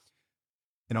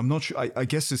 And I'm not sure, I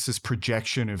guess it's this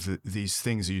projection of these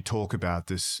things that you talk about,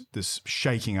 this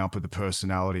shaking up of the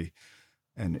personality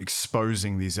and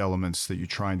exposing these elements that you're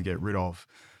trying to get rid of.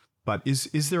 But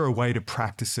is there a way to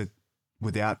practice it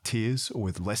without tears or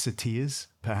with lesser tears,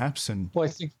 perhaps? Well,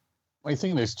 I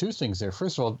think there's 2 things there.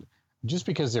 First of all, just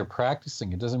because they're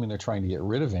practicing, it doesn't mean they're trying to get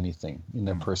rid of anything in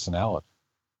their personality.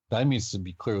 That needs to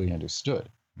be clearly understood.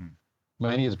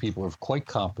 Many of the people are quite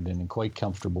competent and quite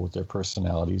comfortable with their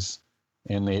personalities,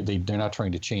 and they're not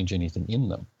trying to change anything in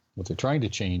them. What they're trying to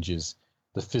change is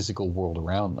the physical world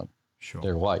around them,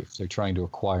 their life. They're trying to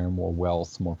acquire more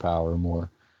wealth, more power,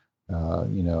 more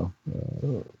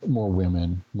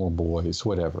women, more boys,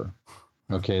 whatever.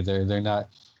 Okay, they're not.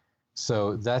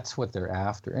 So that's what they're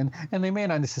after, and they may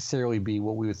not necessarily be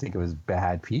what we would think of as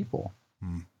bad people.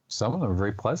 Some of them are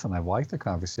very pleasant. I've liked the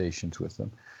conversations with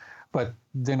them, but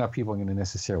they're not people I'm going to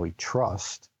necessarily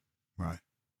trust. Right.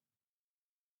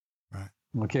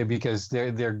 Okay, because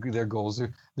their goals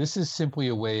are. This is simply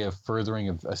a way of furthering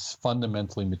a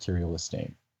fundamentally materialist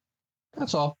aim.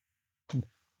 That's all.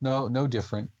 No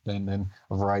different than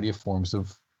a variety of forms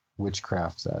of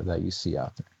witchcraft that you see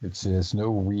out there. There's no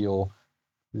real.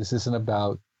 This isn't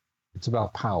about. It's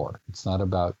about power. It's not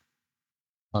about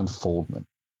unfoldment.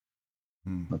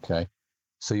 Okay,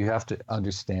 so you have to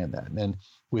understand that. And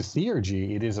with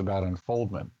theurgy, it is about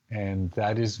unfoldment, and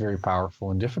that is very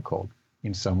powerful and difficult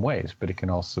in some ways, but it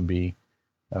can also be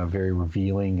very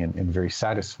revealing and very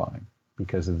satisfying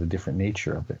because of the different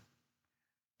nature of it.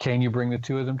 Can you bring the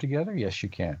 2 of them together? Yes, you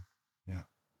can. Yeah.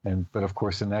 But of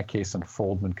course, in that case,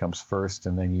 unfoldment comes first,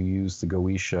 and then you use the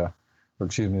Goetia, the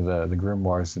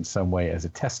grimoires in some way as a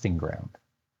testing ground.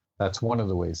 That's one of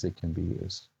the ways they can be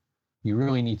used. You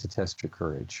really need to test your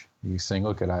courage. You're saying,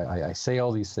 look, I say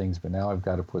all these things, but now I've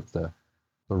got to put the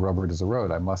rubber to the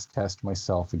road. I must test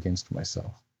myself against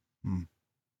myself.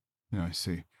 Yeah, I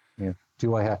see. Yeah.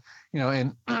 Do I have,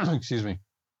 and excuse me,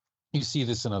 you see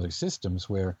this in other systems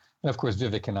where, and of course,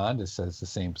 Vivekananda says the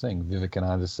same thing.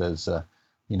 Vivekananda says,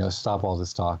 stop all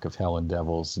this talk of hell and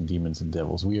devils and demons and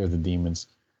devils. We are the demons.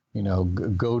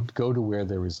 Go to where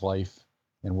there is life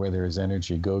and where there is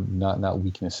energy. Go, not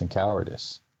weakness and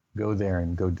cowardice. go there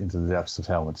and go into the depths of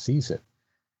hell and sees it.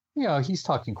 He's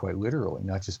talking quite literally,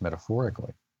 not just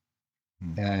metaphorically.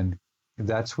 And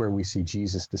that's where we see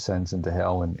Jesus descends into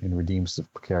hell and redeems the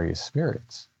precarious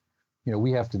spirits.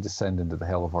 We have to descend into the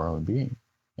hell of our own being.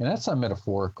 And that's not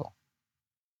metaphorical.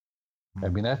 I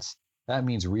mean, that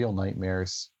means real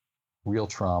nightmares, real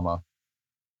trauma,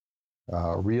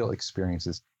 real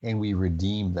experiences, and we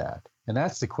redeem that. And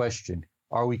that's the question.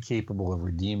 Are we capable of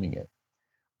redeeming it?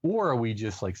 Or are we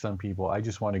just like some people, I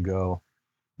just want to go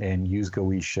and use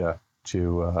Goetia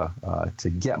to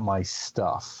get my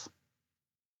stuff?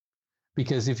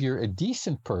 Because if you're a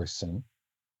decent person,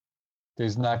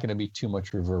 there's not going to be too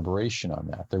much reverberation on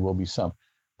that. There will be some.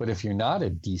 But if you're not a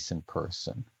decent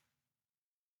person,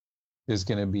 there's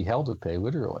going to be hell to pay,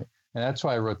 literally. And that's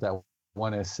why I wrote that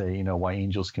one essay, why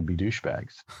angels can be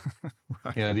douchebags.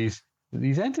 Right.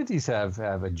 These entities have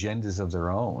agendas of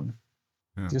their own,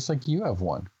 just like you have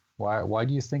one. Why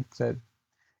do you think that,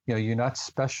 you're not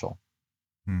special?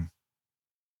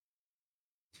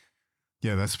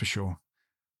 Yeah, that's for sure.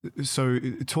 So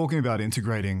talking about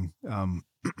integrating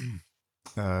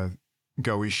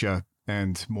Goetia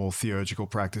and more theurgical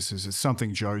practices, it's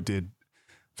something Joe did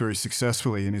very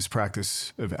successfully in his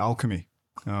practice of alchemy.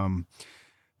 And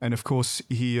of course,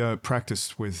 he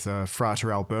practiced with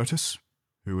Frater Albertus,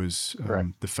 who was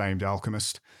the famed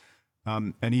alchemist,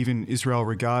 and even Israel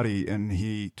Regardie, and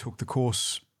he took the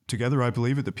course together, I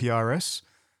believe, at the PRS.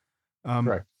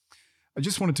 Correct. I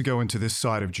just wanted to go into this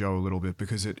side of Joe a little bit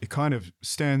because it kind of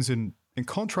stands in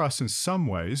contrast in some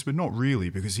ways, but not really,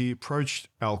 because he approached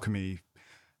alchemy,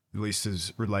 at least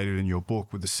as related in your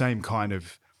book, with the same kind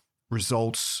of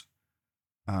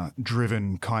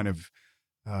results-driven kind of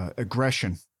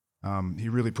aggression. He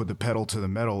really put the pedal to the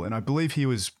metal, and I believe he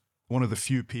was one of the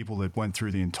few people that went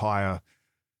through the entire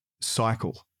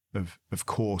cycle of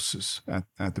courses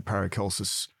at the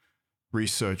Paracelsus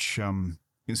Research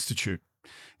Institute.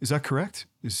 Is that correct?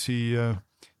 Is he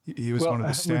was one of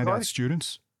the standout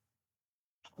students?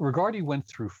 Regardie went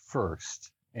through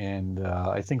first, and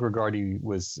I think Regardie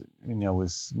was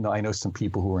I know some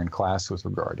people who were in class with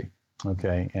Regardie,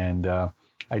 okay, and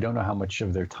I don't know how much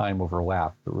of their time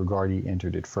overlapped, but Regardie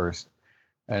entered it first,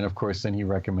 and of course then he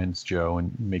recommends Joe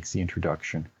and makes the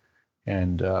introduction,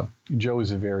 and Joe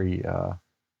is a very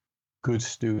good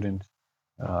student.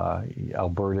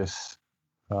 Albertus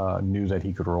knew that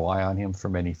he could rely on him for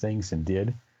many things and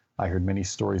did. I heard many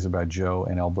stories about Joe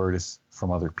and Albertus from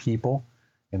other people,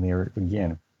 and they were,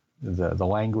 again, the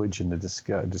language and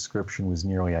the description was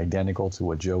nearly identical to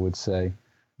what Joe would say.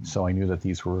 So I knew that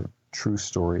these were true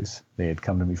stories. They had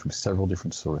come to me from several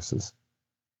different sources,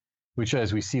 which,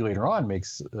 as we see later on,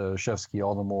 makes Chevsky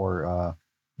all the more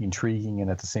intriguing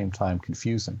and at the same time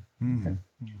confusing. Okay?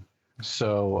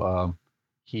 So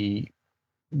he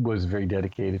was very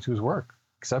dedicated to his work.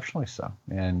 Exceptionally so.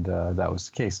 And that was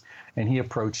the case. And he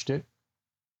approached it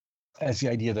as the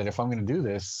idea that if I'm going to do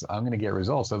this, I'm going to get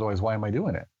results. Otherwise, why am I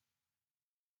doing it?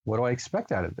 What do I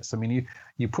expect out of this? I mean,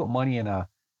 you put money in an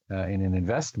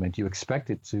investment, you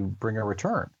expect it to bring a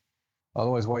return.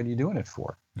 Otherwise, why are you doing it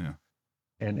for? Yeah.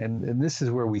 And this is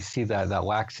where we see that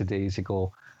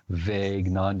lackadaisical,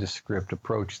 vague, nondescript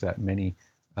approach that many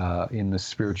in the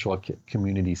spiritual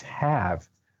communities have.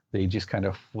 They just kind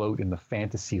of float in the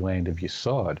fantasy land of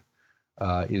Yesod,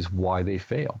 is why they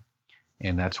fail.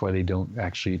 And that's why they don't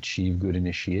actually achieve good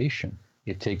initiation.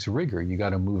 It takes rigor. You got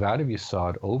to move out of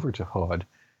Yesod over to Hod,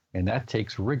 and that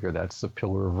takes rigor. That's the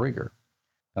pillar of rigor.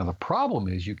 Now, the problem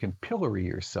is you can pillory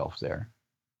yourself there.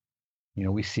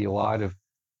 We see a lot of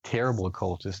terrible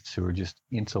occultists who are just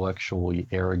intellectually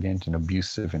arrogant and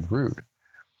abusive and rude.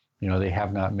 They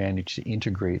have not managed to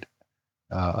integrate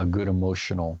a good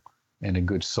emotional and a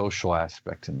good social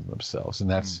aspect in themselves. And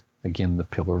that's, again, the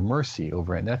pillar of mercy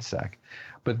over at NetSac.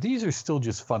 But these are still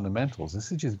just fundamentals.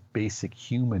 This is just basic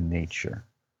human nature,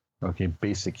 okay,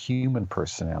 basic human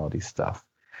personality stuff.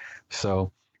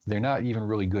 So they're not even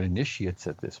really good initiates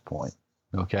at this point,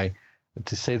 okay?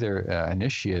 To say they're an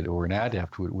initiate or an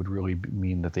adept would really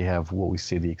mean that they have what we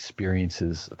say the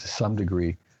experiences to some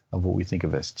degree of what we think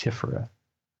of as Tiferet.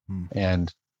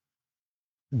 And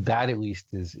that at least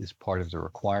is part of the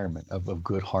requirement of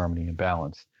good harmony and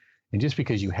balance. And just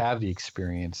because you have the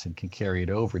experience and can carry it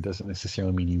over doesn't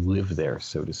necessarily mean you live there,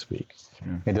 so to speak.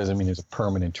 It doesn't mean there's a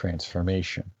permanent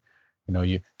transformation.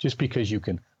 Just because you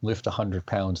can lift 100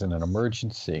 pounds in an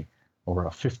emergency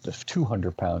or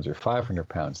 200 pounds or 500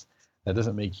 pounds, that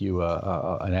doesn't make you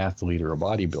an athlete or a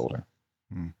bodybuilder.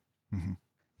 And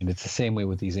it's the same way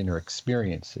with these inner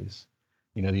experiences.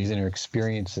 These inner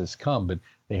experiences come, but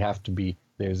they have to be,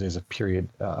 there's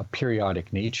a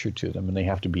periodic nature to them, and they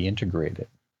have to be integrated.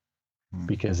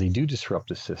 because they do disrupt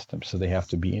the system. So they have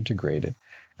to be integrated.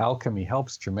 Alchemy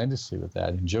helps tremendously with that.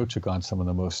 And Joe took on some of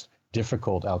the most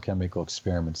difficult alchemical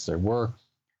experiments there were,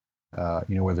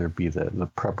 whether it be the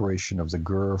preparation of the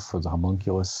gur for the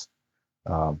homunculus,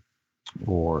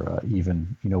 or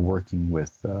even, working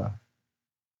with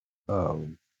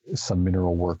some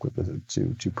mineral work with it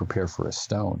to prepare for a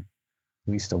stone,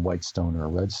 at least a white stone or a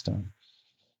red stone.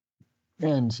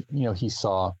 And, he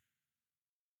saw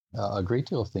a great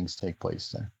deal of things take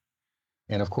place there.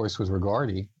 And of course, with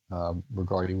Regardie,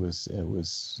 Regardie was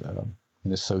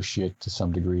an associate to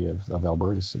some degree of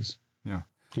Albertus's. Yeah.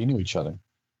 They knew each other.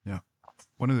 Yeah.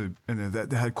 And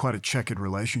they had quite a checkered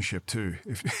relationship too.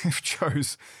 If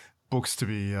Joe's books to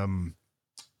be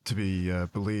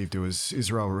believed, it was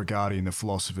Israel Regardie and the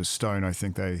Philosopher's Stone. I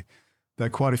think they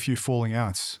had quite a few falling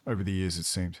outs over the years, it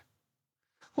seemed.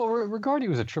 Well, Regardie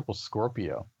was a triple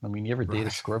Scorpio. I mean, you ever date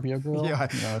a Scorpio girl? Yeah,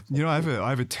 I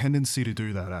have a tendency to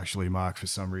do that actually, Mark, for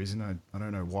some reason. I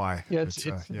don't know why. Yeah,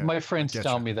 my friends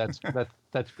tell me that's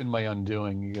been my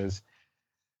undoing. He goes,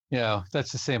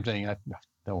 that's the same thing.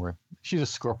 Don't worry. She's a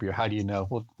Scorpio. How do you know?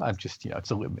 Well, I'm just,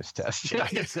 it's a litmus test.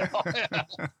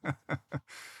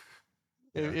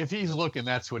 If he's looking,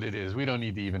 that's what it is. We don't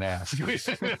need to even ask.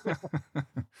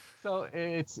 So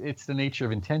it's the nature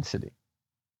of intensity.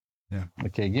 Yeah.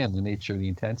 Okay. Again, the nature of the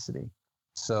intensity.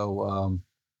 So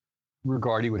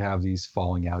Regardie would have these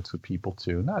falling outs with people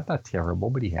too. Not terrible,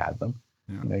 but he had them.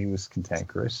 Yeah. He was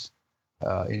cantankerous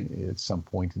at some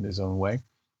point in his own way.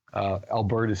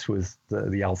 Albertus was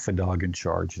the alpha dog in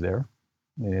charge there,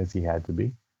 as he had to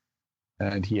be,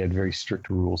 and he had very strict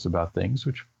rules about things,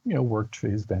 which worked for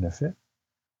his benefit.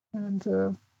 And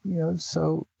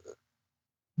so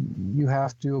you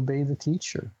have to obey the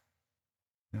teacher.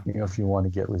 Yeah. If you want to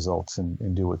get results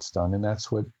and do what's done. And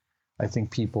that's what I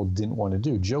think people didn't want to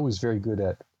do. Joe was very good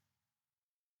at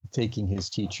taking his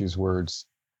teacher's words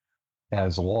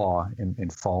as law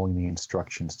and following the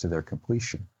instructions to their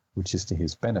completion, which is to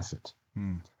his benefit.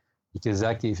 Because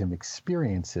that gave him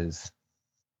experiences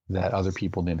that other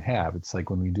people didn't have. It's like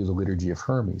when we do the Liturgy of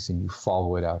Hermes and you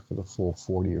follow it out for the full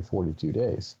 40 or 42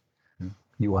 days,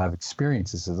 you will have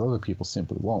experiences that other people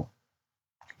simply won't.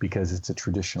 Because it's a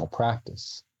traditional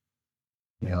practice,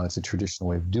 it's a traditional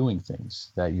way of doing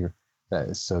things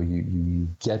so you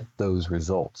get those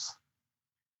results,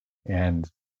 and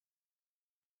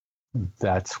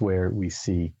that's where we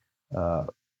see,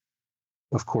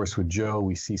 of course, with Joe,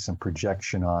 we see some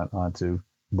projection onto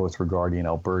both Regardie and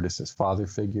Albertus as father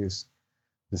figures.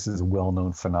 This is a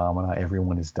well-known phenomenon.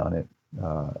 Everyone has done it.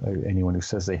 Anyone who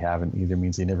says they haven't either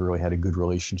means they never really had a good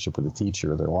relationship with a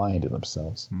teacher, or they're lying to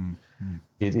themselves.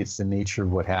 It's the nature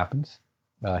of what happened.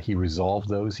 He resolved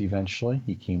those eventually.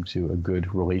 He came to a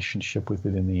good relationship with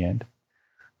it in the end.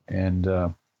 And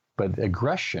but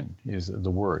aggression is the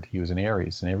word. He was an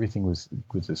Aries, and everything was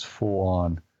this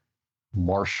full-on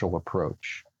martial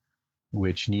approach,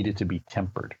 which needed to be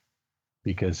tempered,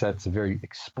 because that's a very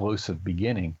explosive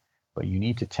beginning, but you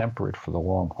need to temper it for the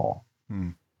long haul.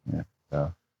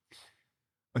 Yeah.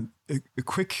 A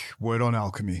quick word on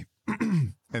alchemy.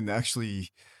 And actually,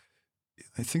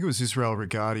 I think it was Israel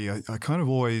Regardie. I kind of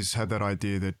always had that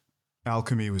idea that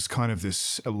alchemy was kind of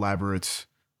this elaborate,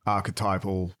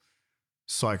 archetypal,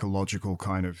 psychological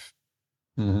kind of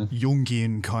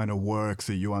Jungian kind of work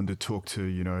that you undertook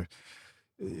to,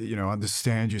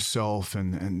 understand yourself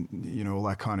and all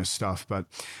that kind of stuff. But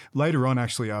later on,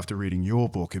 actually, after reading your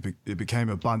book, it became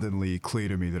abundantly clear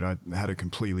to me that I had it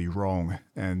completely wrong.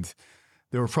 And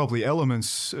there were probably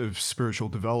elements of spiritual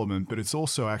development, but it's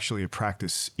also actually a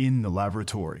practice in the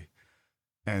laboratory.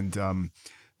 And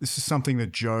this is something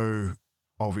that Joe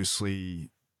obviously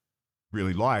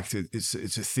really liked. It's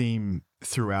a theme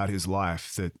throughout his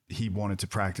life that he wanted to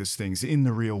practice things in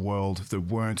the real world that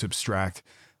weren't abstract,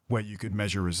 where you could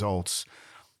measure results.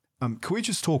 Can we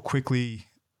just talk quickly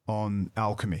on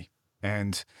alchemy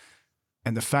and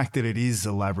the fact that it is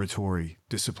a laboratory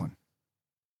discipline?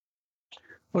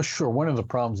 Well, sure. One of the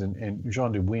problems, and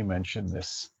Jean Dubuis mentioned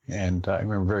this, and I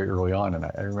remember very early on, and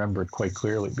I remember it quite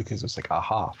clearly because it's like,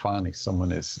 aha, finally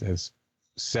someone has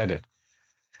said it.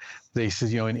 They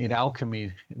said, in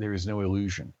alchemy, there is no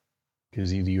illusion,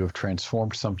 because either you have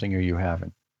transformed something or you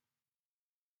haven't.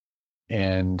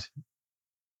 And,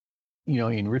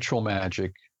 in ritual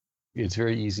magic, it's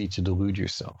very easy to delude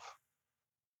yourself,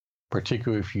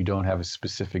 particularly if you don't have a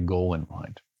specific goal in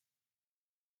mind.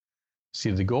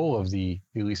 See, the goal of at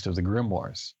least of the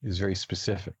grimoires, is very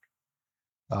specific.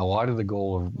 A lot of the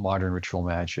goal of modern ritual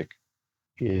magic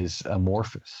is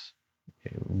amorphous.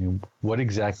 What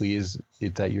exactly is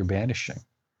it that you're banishing?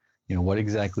 What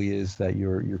exactly is that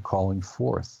you're calling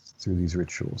forth through these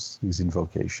rituals, these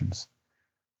invocations?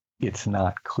 It's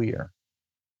not clear.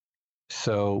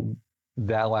 So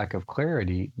that lack of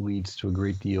clarity leads to a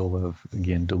great deal of,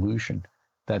 again, delusion.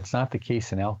 That's not the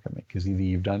case in alchemy, because either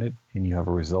you've done it and you have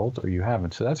a result, or you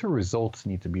haven't. So that's where results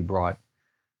need to be brought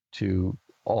to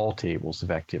all tables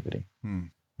of activity.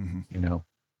 Mm-hmm.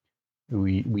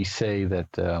 We say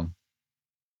that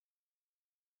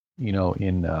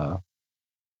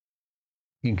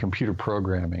in computer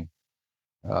programming,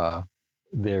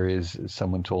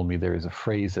 someone told me there is a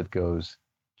phrase that goes,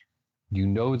 you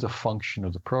know the function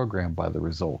of the program by the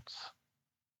results.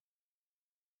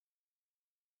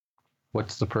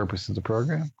 What's the purpose of the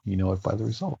program? You know it by the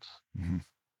results. Mm-hmm.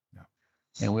 Yeah.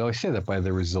 And we always say that by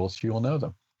the results, you will know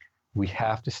them. We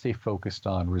have to stay focused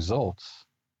on results,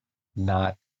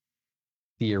 not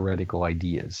theoretical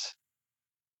ideas,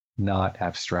 not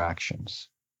abstractions.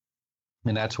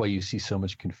 And that's why you see so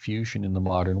much confusion in the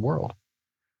modern world,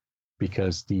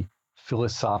 because the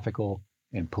philosophical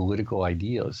and political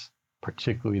ideas,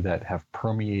 particularly that have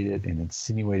permeated and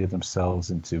insinuated themselves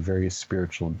into various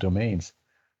spiritual domains,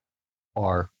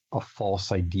 are a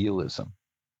false idealism.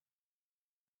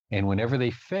 And whenever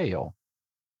they fail,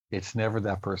 it's never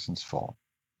that person's fault.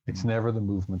 It's never the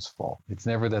movement's fault. It's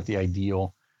never that the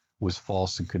ideal was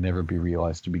false and could never be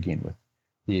realized to begin with.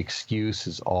 The excuse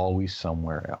is always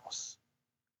somewhere else.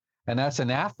 And that's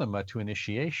anathema to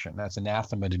initiation. That's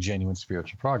anathema to genuine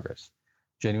spiritual progress.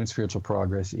 Genuine spiritual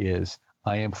progress is,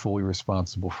 I am fully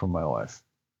responsible for my life.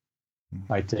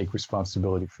 I take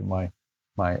responsibility for my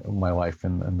life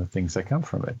and the things that come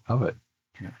from it, of it.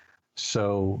 Yeah.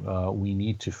 So we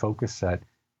need to focus that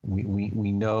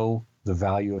we know the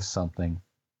value of something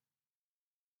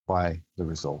by the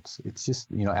results. It's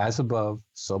just, as above,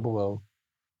 so below,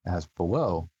 as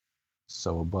below,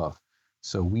 so above.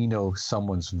 So we know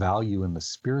someone's value in the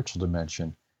spiritual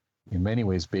dimension in many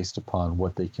ways based upon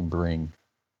what they can bring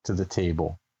to the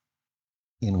table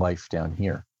in life down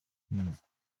here.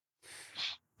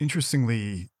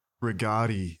 Interestingly,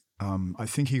 Regardie, I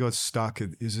think he got stuck at,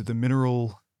 is it the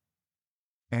mineral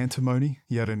antimony?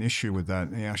 He had an issue with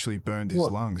that. He actually burned his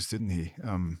lungs, didn't he?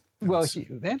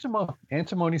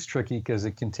 Antimony is tricky because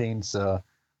it contains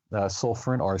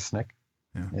sulfur and arsenic,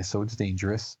 and so it's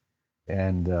dangerous.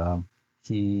 And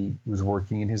he was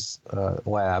working in his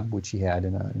lab, which he had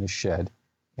in a shed,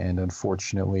 and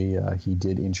unfortunately, he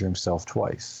did injure himself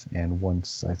twice. And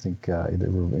once, I think it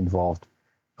involved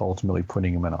ultimately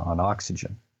putting him on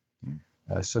oxygen.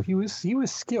 So he was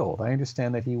skilled. I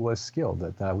understand that he was skilled.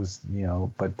 That was,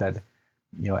 but that,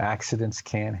 accidents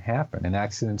can happen, and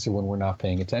accidents are when we're not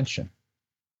paying attention.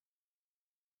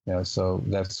 So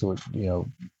that's what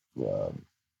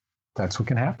that's what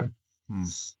can happen.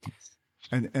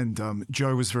 And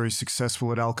Joe was very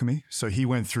successful at alchemy, so he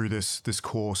went through this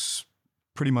course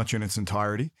pretty much in its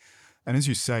entirety. And as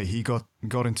you say, he got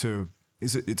into,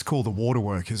 it's called the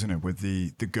waterwork, isn't it, with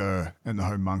the gur and the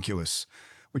homunculus,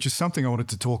 which is something I wanted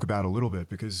to talk about a little bit,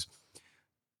 because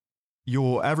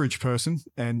your average person,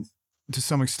 and to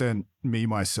some extent me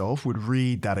myself, would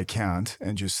read that account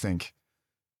and just think,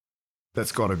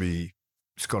 it's got to be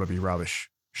rubbish,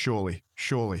 surely.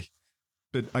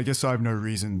 But I guess I have no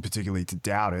reason particularly to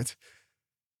doubt it.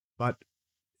 But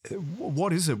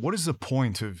what is it? What is the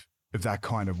point of that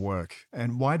kind of work?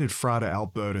 And why did Frater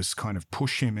Albertus kind of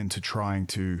push him into trying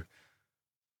to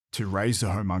raise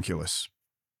the homunculus?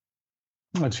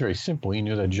 Well, it's very simple. He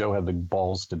knew that Joe had the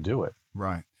balls to do it.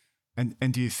 Right. And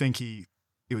do you think it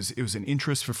was an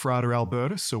interest for Frater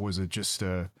Albertus, or was it just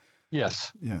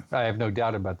Yes. Yeah. I have no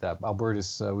doubt about that.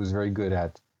 Albertus was very good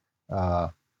at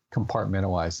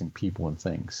compartmentalizing people and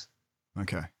things.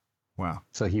 Okay. Wow.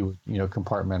 So he would,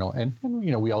 compartmental, and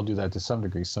we all do that to some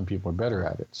degree. Some people are better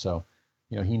at it. So,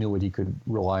 he knew what he could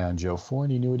rely on Joe for,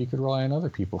 and he knew what he could rely on other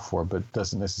people for, but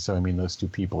doesn't necessarily mean those two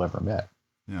people ever met.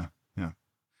 Yeah.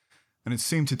 And it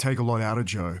seemed to take a lot out of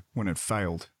Joe when it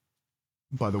failed,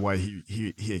 by the way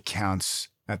he accounts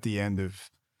at the end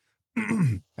of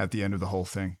the whole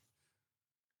thing.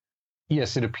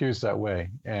 Yes, it appears that way.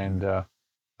 And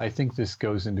I think this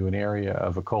goes into an area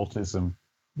of occultism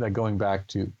that, going back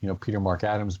to, Peter Mark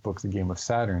Adams' book, The Game of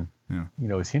Saturn,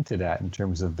 is hinted at in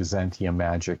terms of Byzantium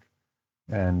magic.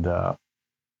 And,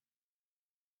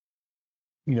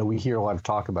 we hear a lot of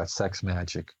talk about sex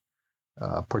magic,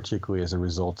 particularly as a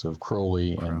result of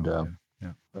Crowley and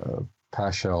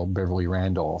Paschal Beverly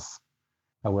Randolph.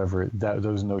 However,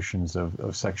 those notions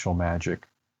of sexual magic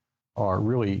are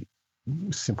really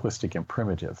simplistic and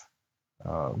primitive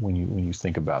when you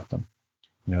think about them.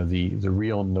 The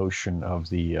real notion of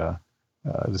the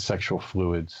sexual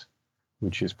fluids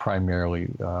which is primarily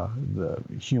the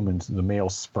humans, the male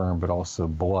sperm, but also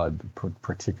blood,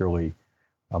 particularly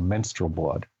menstrual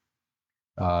blood,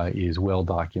 is well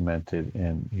documented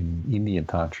in Indian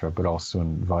Tantra, but also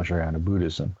in Vajrayana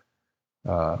Buddhism.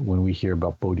 When we hear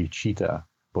about bodhicitta,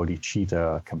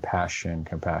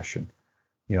 compassion,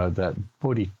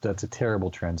 that's a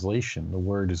terrible translation. The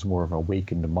word is more of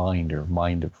awakened mind or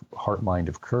heart mind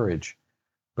of courage.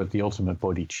 But the ultimate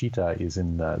bodhicitta is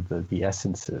in the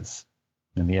essences,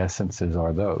 and the essences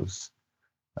are those.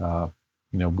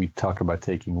 We talk about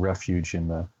taking refuge in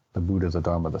the Buddha, the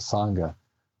Dharma, the Sangha,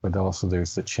 but also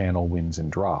there's the channel winds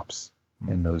and drops,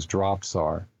 and those drops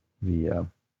are the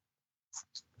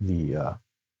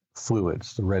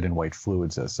fluids, the red and white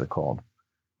fluids as they're called,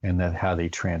 and that how they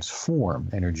transform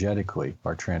energetically,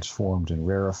 are transformed and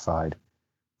rarefied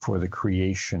for the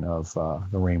creation of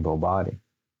the rainbow body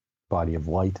of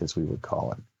light, as we would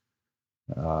call it.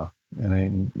 And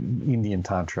in Indian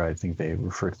Tantra, I think they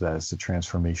refer to that as the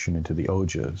transformation into the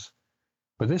ojas.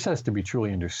 But this has to be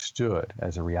truly understood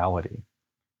as a reality,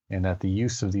 and that the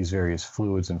use of these various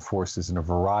fluids and forces in a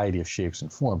variety of shapes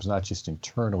and forms, not just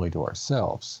internally to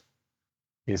ourselves,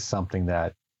 is something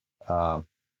that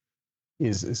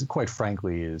is quite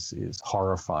frankly is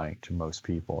horrifying to most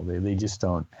people. They just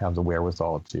don't have the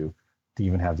wherewithal to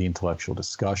even have the intellectual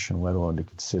discussion, let alone to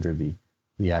consider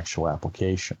the actual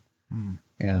application.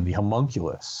 And the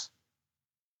homunculus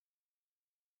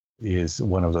is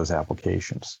one of those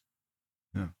applications.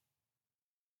 Yeah.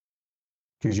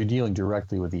 Because you're dealing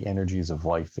directly with the energies of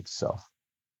life itself.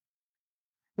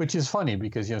 Which is funny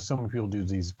because, so many people do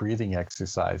these breathing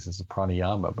exercises, the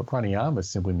pranayama, but pranayama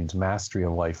simply means mastery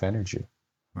of life energy.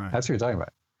 Right. That's what you're talking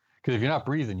about. Because if you're not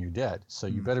breathing, you're dead. So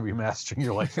you better be mastering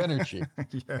your life energy.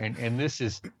 Yeah. And this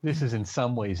is in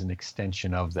some ways an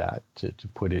extension of that, to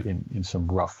put it in some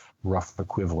rough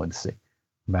equivalency.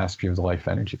 Mastery of the life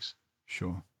energies.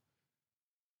 Sure.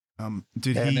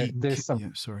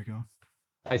 Sorry, go on.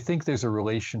 I think there's a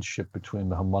relationship between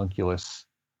the homunculus,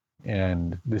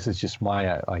 and this is just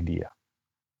my idea.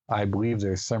 I believe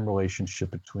there's some relationship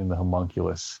between the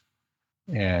homunculus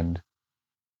and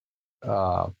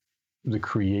the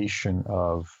creation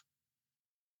of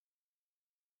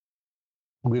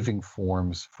living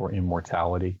forms for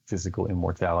immortality, physical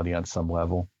immortality on some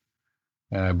level.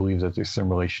 And I believe that there's some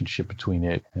relationship between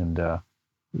it and the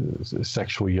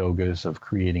sexual yogas of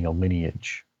creating a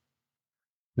lineage.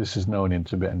 This is known in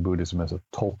Tibetan Buddhism as a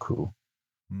tolku,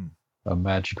 a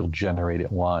magical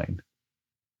generated line,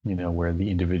 where the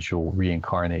individual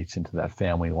reincarnates into that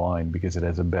family line because it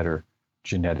has a better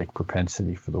genetic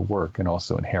propensity for the work and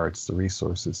also inherits the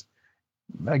resources.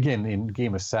 Again, in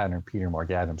Game of Saturn, Peter Mark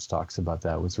Adams talks about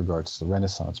that with regards to the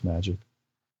Renaissance magic.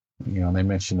 And I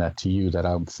mentioned that to you, that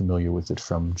I'm familiar with it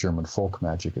from German folk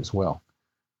magic as well.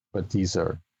 But these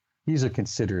are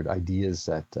considered ideas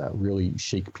that really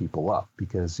shake people up,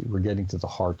 because we're getting to the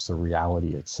hearts of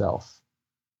reality itself.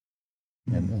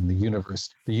 And the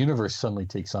universe suddenly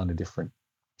takes on a different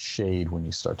shade when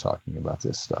you start talking about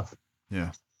this stuff.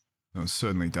 Yeah, no, it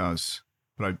certainly does.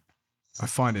 But I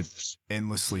find it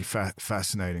endlessly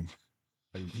fascinating.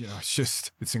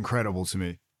 It's incredible to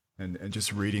me. And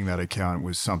just reading that account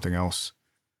was something else.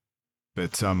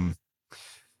 But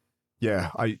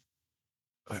yeah,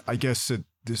 I guess that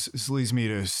this leads me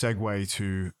to segue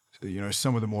to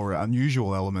some of the more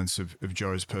unusual elements of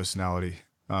Joe's personality.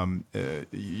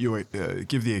 You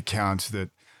give the account that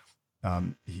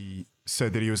he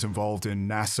said that he was involved in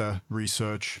NASA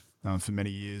research for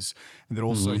many years, and that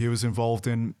also he was involved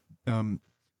in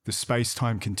the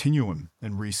space-time continuum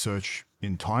and research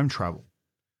in time travel.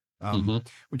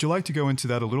 Would you like to go into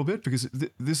that a little bit? Because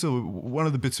this is one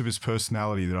of the bits of his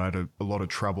personality that I had a lot of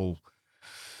trouble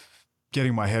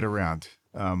getting my head around,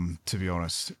 to be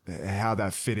honest, how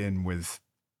that fit in with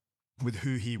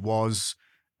who he was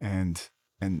and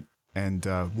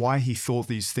why he thought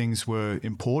these things were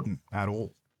important at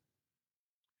all.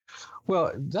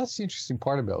 Well, that's the interesting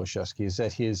part about Olszewski, is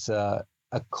that his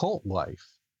occult life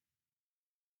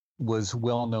was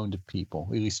well known to people,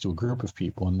 at least to a group of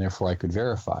people, and therefore I could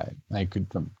verify it.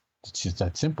 It's just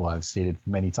that simple. I've stated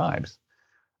many times.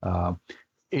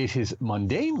 His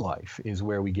mundane life is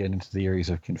where we get into the areas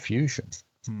of confusion.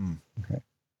 Okay.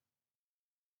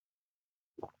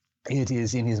 It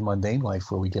is in his mundane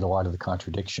life where we get a lot of the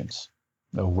contradictions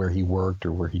of where he worked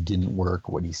or where he didn't work,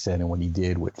 what he said and what he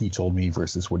did, what he told me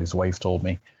versus what his wife told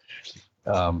me.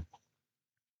 And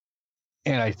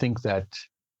I think that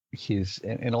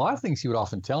and a lot of things he would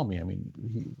often tell me,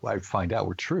 I'd find out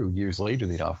were true. Years later,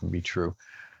 they'd often be true.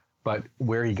 But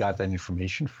where he got that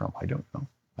information from, I don't know.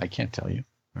 I can't tell you.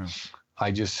 Yeah.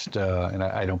 I just, and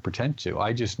I don't pretend to.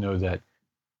 I just know that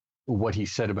what he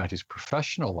said about his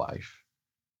professional life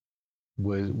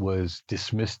was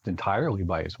dismissed entirely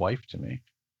by his wife to me.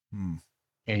 Hmm.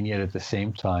 And yet at the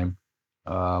same time,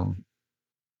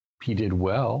 he did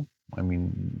well. I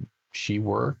mean, she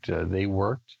worked, they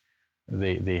worked,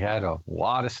 they had a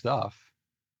lot of stuff,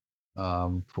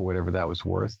 for whatever that was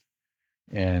worth,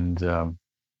 and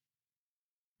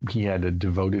he had a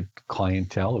devoted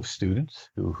clientele of students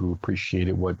who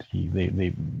appreciated what he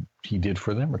did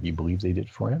for them, or he believed they did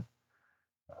for him.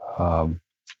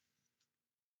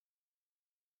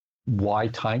 Why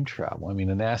time travel? I mean,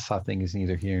 the NASA thing is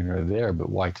neither here nor there, but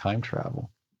why time travel?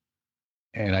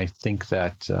 And I think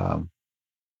that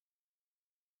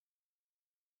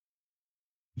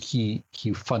he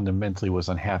fundamentally was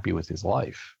unhappy with his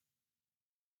life.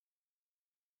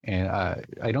 And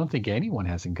I don't think anyone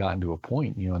hasn't gotten to a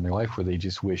point, in their life where they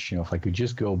just wish, if I could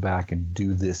just go back and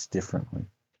do this differently.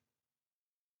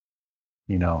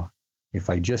 If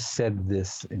I just said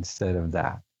this instead of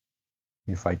that,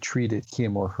 if I treated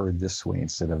him or her this way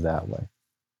instead of that way.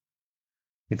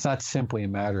 It's not simply a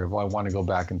matter of, I want to go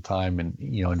back in time and,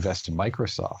 invest in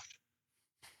Microsoft.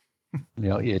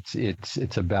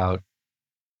 It's about,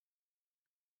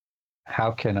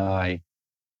 how can I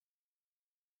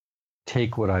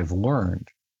take what I've learned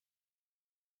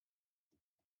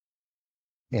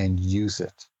and use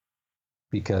it?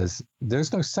 Because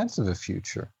there's no sense of a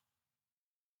future.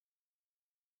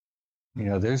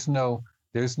 There's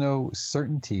no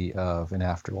certainty of an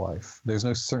afterlife. There's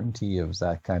no certainty of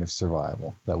that kind of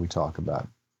survival that we talk about.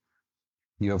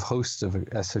 You have hosts of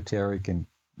esoteric and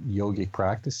yogic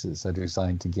practices that are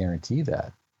designed to guarantee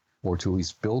that, or to at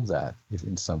least build that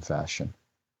in some fashion.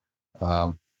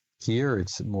 Here,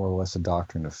 it's more or less a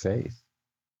doctrine of faith.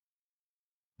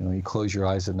 You close your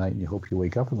eyes at night and you hope you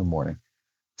wake up in the morning.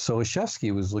 So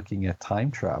Olszewski was looking at time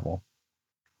travel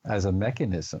as a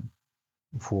mechanism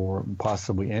for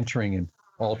possibly entering an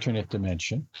alternate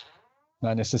dimension,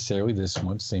 not necessarily this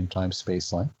one, same time,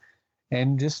 space line,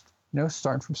 and just,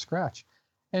 starting from scratch.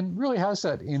 And really, how's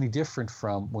that any different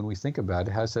from, when we think about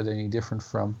it, how's that any different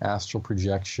from astral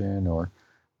projection or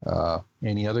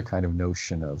any other kind of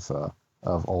notion of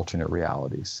alternate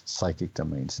realities, psychic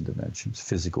domains and dimensions,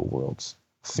 physical worlds,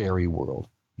 fairy world,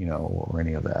 or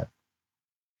any of that?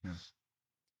 Yeah.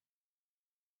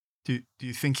 Do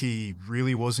you think he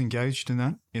really was engaged in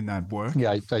that work?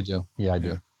 Yeah, I do. Yeah, I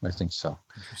do. I think so.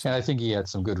 And I think he had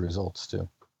some good results too.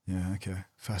 Yeah, okay.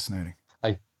 Fascinating.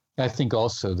 I think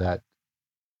also that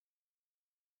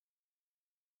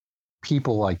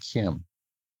people like him,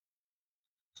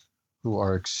 who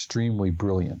are extremely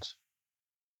brilliant,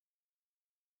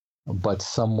 but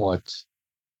somewhat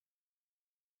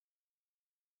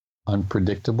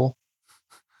unpredictable,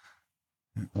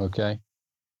 okay?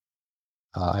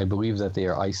 I believe that they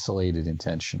are isolated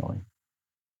intentionally.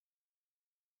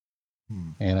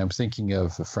 And I'm thinking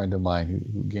of a friend of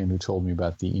mine who told me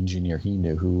about the engineer he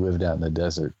knew who lived out in the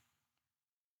desert.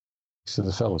 He said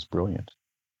the fellow was brilliant,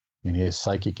 and his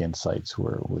psychic insights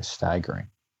were staggering.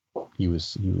 He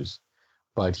was,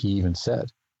 but he even said,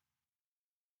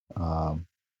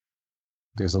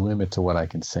 "There's a limit to what I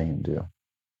can say and do."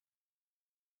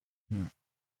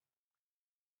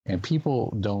 And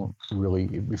people don't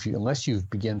really, unless you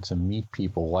begin to meet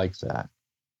people like that,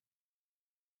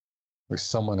 or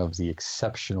someone of the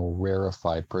exceptional,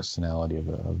 rarefied personality of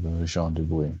the Jean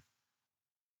Dubuis,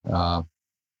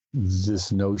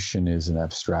 this notion is an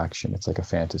abstraction. It's like a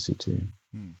fantasy to you.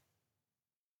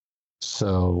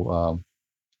 So,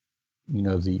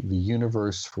 the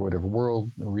universe, for whatever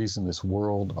reason, this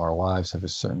world, our lives have a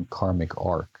certain karmic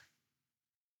arc.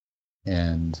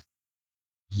 And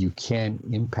you can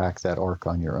impact that arc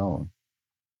on your own.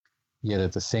 Yet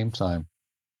at the same time,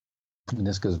 and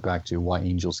this goes back to why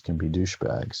angels can be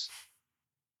douchebags,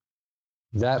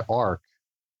 that arc,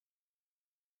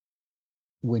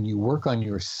 when you work on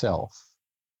yourself,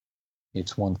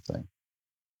 it's one thing,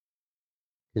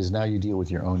 because now you deal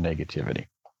with your own negativity.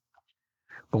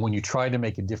 But when you try to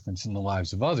make a difference in the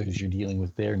lives of others, you're dealing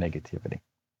with their negativity.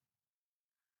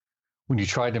 When you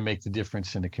try to make the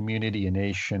difference in a community, a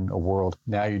nation, a world,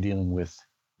 now you're dealing with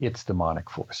its demonic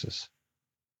forces.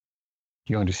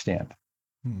 Do you understand?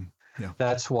 Yeah.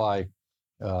 That's why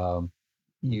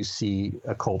you see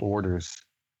occult orders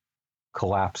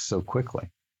collapse so quickly,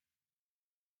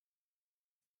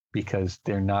 because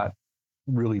they're not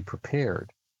really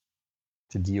prepared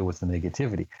to deal with the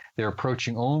negativity. They're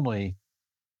approaching only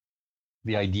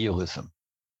the idealism,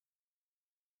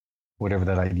 whatever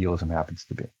that idealism happens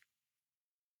to be.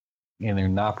 And they're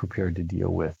not prepared to deal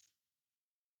with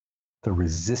the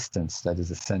resistance that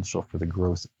is essential for the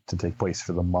growth to take place,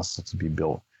 for the muscle to be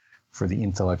built, for the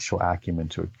intellectual acumen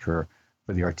to occur,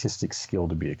 for the artistic skill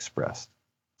to be expressed,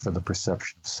 for the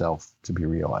perception of self to be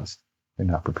realized. They're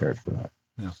not prepared for that.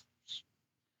 Yeah.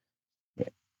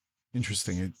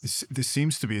 Interesting. There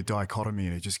seems to be a dichotomy,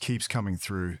 and it just keeps coming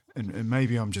through. And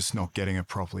maybe I'm just not getting it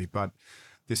properly, but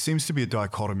there seems to be a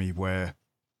dichotomy where,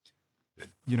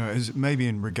 as maybe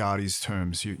in Rigardi's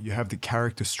terms, you have the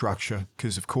character structure,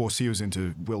 because of course he was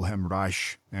into Wilhelm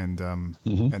Reich and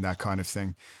and that kind of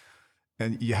thing.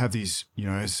 And you have these,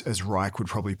 as Reich would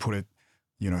probably put it,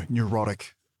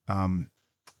 neurotic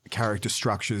character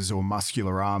structures or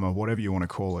muscular armor, whatever you want to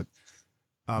call it.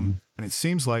 And it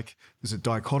seems like there's a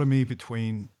dichotomy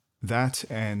between that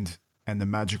and the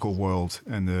magical world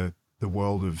and the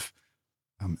world of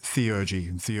theurgy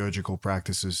and theurgical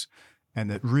practices, and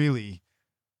that really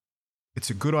it's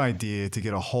a good idea to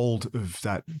get a hold of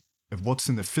that, of what's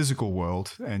in the physical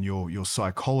world and your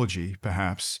psychology,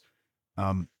 perhaps,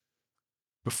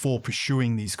 before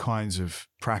pursuing these kinds of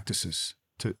practices.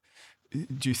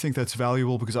 Do you think that's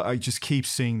valuable? Because I just keep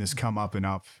seeing this come up and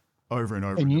up over and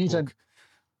over. And in you the book.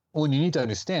 you need to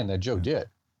understand that Joe did.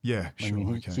 Yeah, sure. I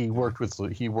mean, he worked with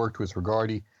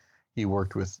Rigardi, he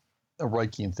worked with a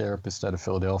Reichian therapist out of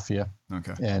Philadelphia.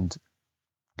 Okay. And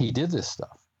he did this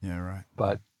stuff. Yeah, right.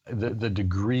 But the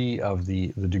degree of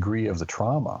the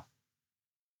trauma,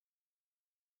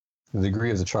 the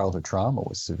degree of the childhood trauma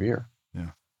was severe.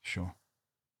 Yeah, sure.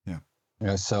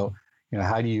 Yeah. So,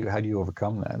 how do you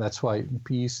overcome that? That's why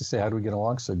he used to say, "How do we get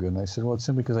along so good?" And I said, "Well, it's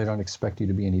simply because I don't expect you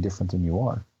to be any different than you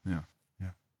are. Yeah.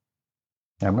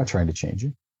 I'm not trying to change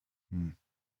you." Mm.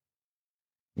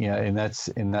 Yeah, and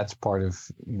that's part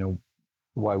of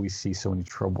why we see so many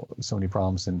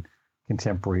problems in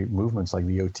contemporary movements like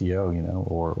the OTO,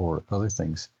 or other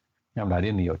things. I'm not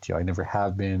in the OTO. I never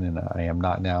have been, and I am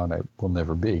not now, and I will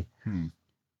never be.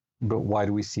 But why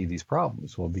do we see these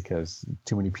problems? Well, because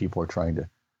too many people are trying to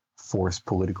force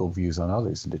political views on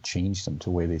others and to change them to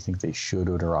the way they think they should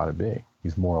or ought to be,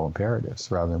 these moral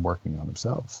imperatives, rather than working on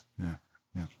themselves. Yeah.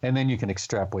 And then you can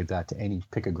extrapolate that to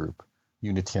pick a group,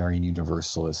 Unitarian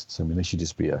Universalists. I mean, they should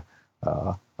just be a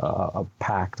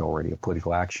pact already, a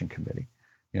political action committee,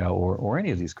 or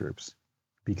any of these groups,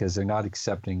 because they're not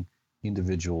accepting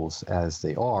individuals as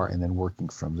they are and then working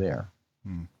from there.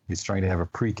 It's trying to have a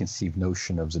preconceived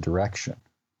notion of the direction,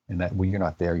 and that you're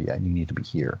not there yet, and you need to be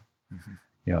here.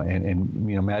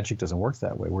 And magic doesn't work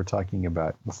that way. We're talking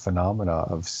about a phenomena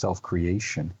of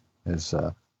self-creation, as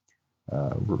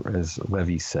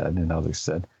Levy said and others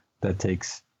said, that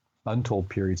takes untold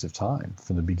periods of time,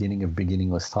 from the beginning of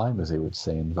beginningless time, as they would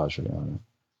say in Vajrayana.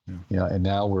 And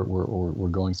now we're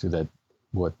going through that,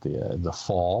 the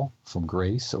fall from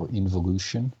grace, or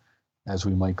involution, as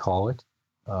we might call it,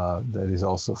 that is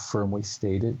also firmly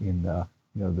stated in the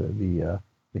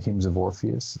hymns of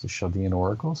Orpheus, the Chaldean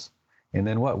oracles. And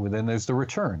then what? Well, then there's the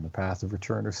return, the path of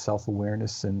return, or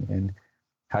self-awareness, and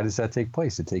how does that take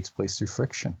place? It takes place through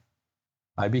friction.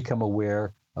 I become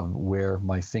aware of where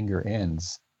my finger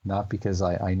ends, not because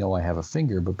I know I have a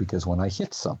finger, but because when I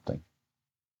hit something,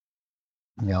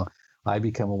 I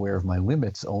become aware of my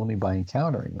limits only by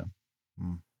encountering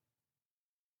them.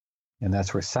 And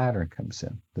that's where Saturn comes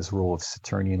in, this role of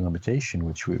Saturnian limitation,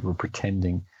 which we're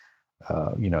pretending,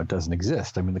 doesn't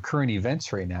exist. I mean, the current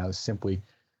events right now is simply,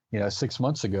 6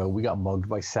 months ago, we got mugged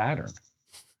by Saturn.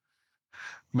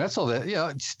 That's all that,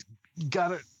 you got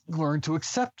to learn to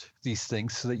accept these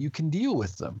things so that you can deal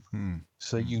with them,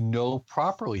 so that you know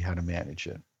properly how to manage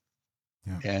it.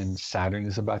 Yeah. And Saturn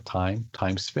is about time,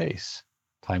 space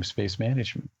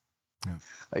management.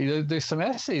 Yeah. There's some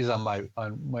essays on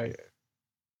my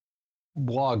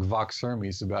blog, Vox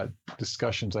Hermes, about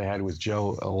discussions I had with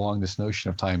Joe along this notion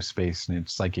of time, space, and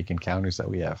psychic encounters that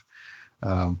we have.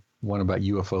 One about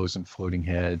UFOs and floating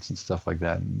heads and stuff like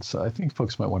that. And so I think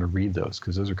folks might want to read those,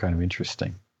 because those are kind of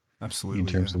interesting. Absolutely. In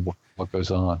terms of what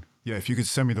goes on. Yeah, if you could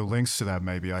send me the links to that,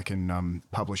 maybe I can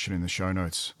publish it in the show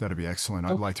notes. That'd be excellent.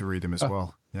 I'd like to read them as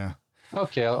well. Yeah.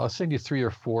 Okay, I'll send you 3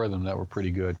 or 4 of them that were pretty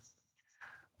good.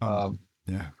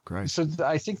 Yeah, great. So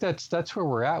I think that's where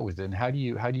we're at with it. And how do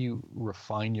you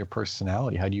refine your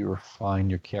personality? How do you refine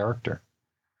your character?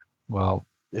 Well,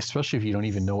 especially if you don't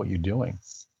even know what you're doing.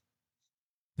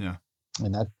 Yeah.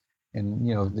 And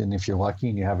if you're lucky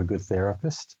and you have a good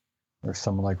therapist, or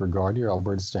someone like Rigardi or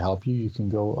Albertus to help you, you can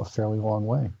go a fairly long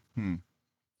way.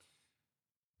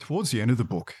 Towards the end of the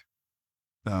book,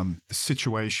 the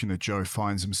situation that Joe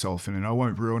finds himself in, and I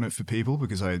won't ruin it for people,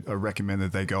 because I recommend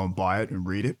that they go and buy it and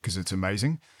read it, because it's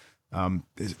amazing.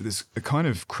 There's a kind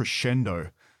of crescendo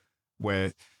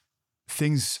where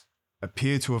things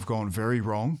appear to have gone very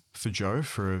wrong for Joe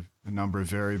for a number of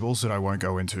variables that I won't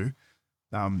go into.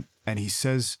 And he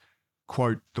says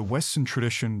quote, "The Western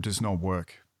tradition does not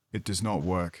work. It does not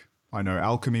work. I know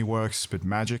alchemy works, but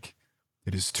magic,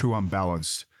 it is too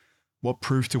unbalanced. What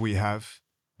proof do we have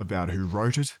about who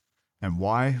wrote it and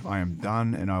why? I am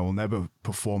done, and I will never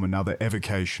perform another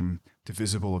evocation to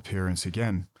visible appearance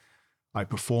again. I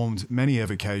performed many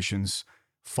evocations,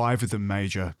 5 of them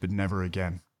major, but never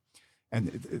again."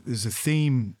 And there's a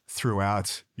theme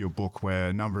throughout your book where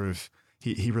a number of,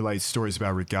 he relates stories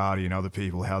about Rigardi and other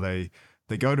people, how they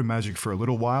go to magic for a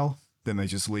little while, then they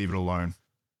just leave it alone.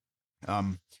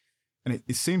 And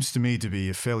it seems to me to be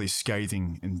a fairly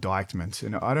scathing indictment.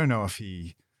 And I don't know if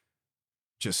he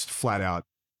just flat out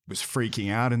was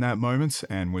freaking out in that moment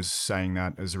and was saying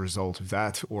that as a result of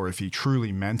that, or if he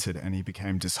truly meant it and he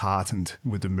became disheartened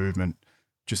with the movement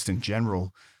just in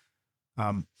general.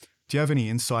 Do you have any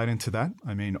insight into that?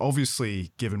 I mean,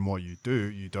 obviously, given what you do,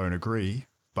 you don't agree,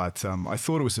 but I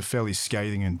thought it was a fairly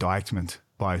scathing indictment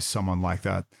by someone like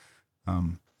that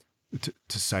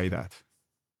to say that.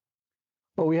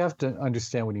 Well, we have to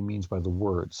understand what he means by the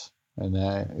words.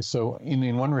 And so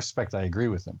in one respect, I agree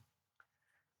with him.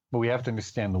 But we have to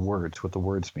understand the words, what the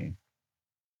words mean.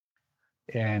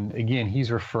 And again, he's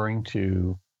referring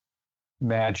to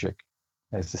magic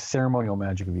as the ceremonial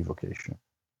magic of evocation.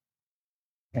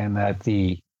 And that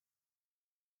the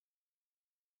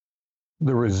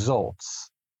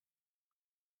results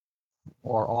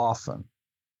are often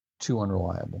too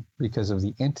unreliable because of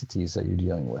the entities that you're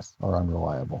dealing with are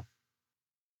unreliable.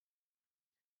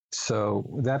 So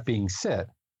that being said,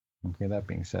 when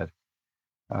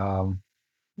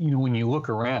you look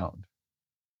around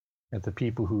at the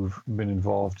people who've been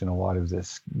involved in a lot of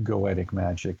this goetic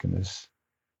magic and this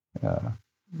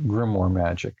grimoire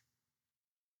magic,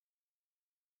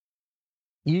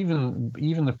 even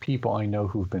the people I know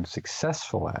who've been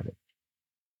successful at it,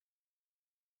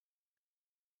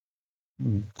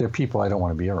 they're people I don't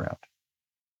want to be around.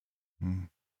 Mm.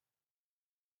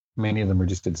 Many of them are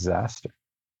just a disaster.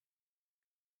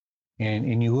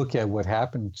 And you look at what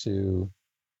happened to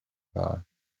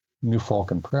New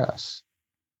Falcon Press.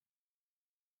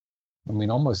 I mean,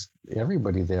 almost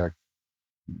everybody there,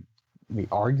 they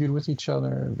argued with each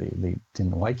other. They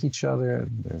didn't like each other.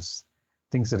 There's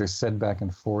things that are said back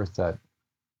and forth that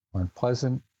aren't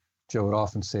pleasant. Joe would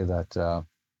often say that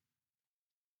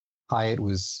Hyatt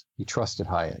he trusted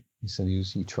Hyatt. He said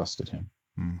he trusted him.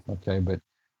 Mm. Okay, but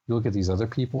you look at these other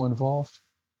people involved,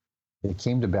 they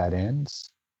came to bad ends.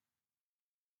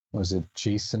 Was it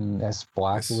Jason S.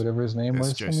 Black or whatever his name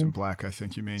was? Jason Black, I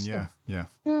think you mean. Yeah.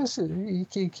 Yes,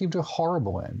 he came to a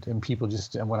horrible end. And people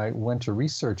and when I went to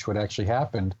research what actually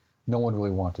happened, no one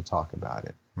really wanted to talk about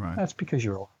it. Right. That's because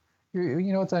you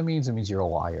know what that means? It means you're a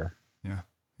liar. Yeah.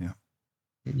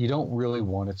 You don't really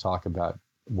want to talk about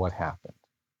what happened.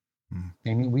 Mm.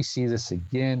 And we see this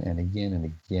again and again and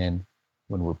again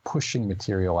when we're pushing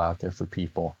material out there for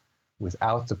people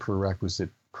without the prerequisite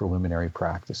preliminary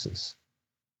practices.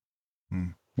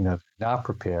 Mm. Not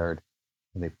prepared,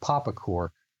 and they pop a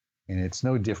cork, and it's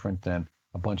no different than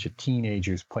a bunch of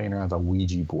teenagers playing around the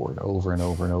Ouija board over and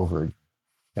over and over.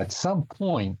 At some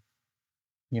point,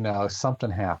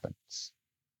 something happens.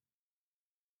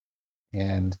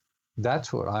 And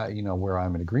that's what where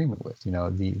I'm in agreement with,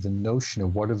 the notion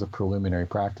of what are the preliminary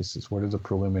practices, what are the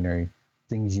preliminary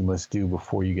things you must do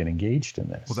before you get engaged in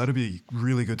this. Well, that'd be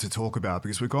really good to talk about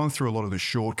because we're going through a lot of the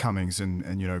shortcomings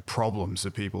and problems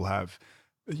that people have.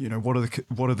 What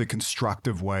are the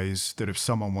constructive ways that if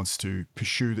someone wants to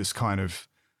pursue this kind of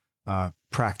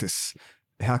practice,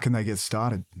 how can they get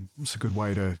started? What's a good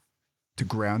way to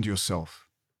ground yourself?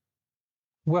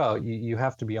 Well, you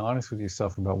have to be honest with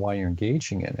yourself about why you're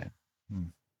engaging in it. Hmm.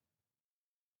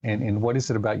 And what is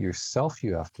it about yourself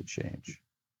you have to change?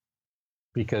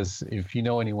 Because if you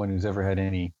know anyone who's ever had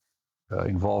any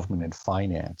involvement in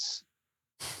finance,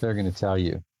 they're going to tell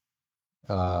you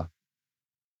the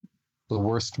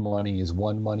worst money is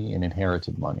won money and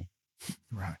inherited money.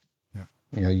 Right.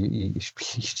 Yeah. You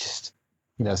just,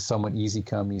 somewhat easy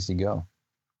come, easy go.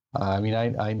 I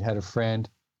had a friend.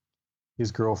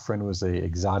 His girlfriend was an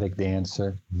exotic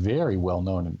dancer, very well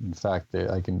known. In fact,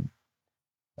 I can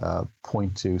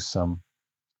point to some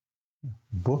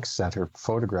books that her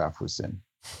photograph was in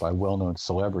by well-known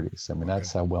celebrities. I mean,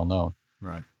 that's how well known.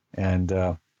 Right.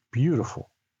 And beautiful,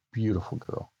 beautiful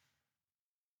girl.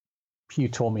 He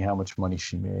told me how much money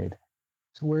she made.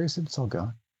 So where is it? It's all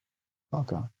gone. All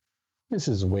gone. This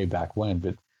is way back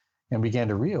when, and began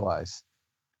to realize,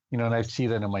 and I see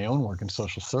that in my own work in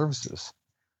social services.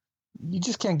 You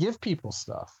just can't give people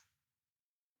stuff.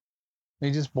 They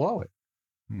just blow it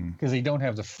because they don't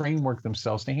have the framework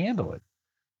themselves to handle it.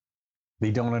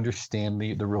 They don't understand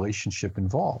the relationship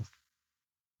involved.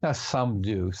 Now, some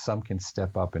do. Some can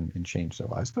step up and change their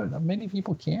lives, but many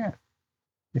people can't.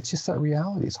 It's just that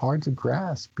reality. It's hard to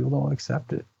grasp. People don't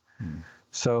accept it.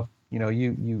 So,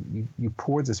 you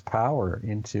pour this power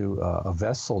into a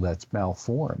vessel that's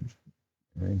malformed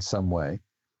in some way.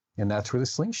 And that's where the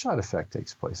slingshot effect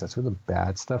takes place. That's where the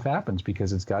bad stuff happens,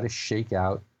 because it's got to shake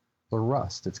out the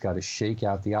rust. It's got to shake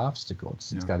out the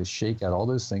obstacles. It's got to shake out all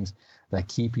those things that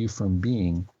keep you from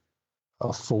being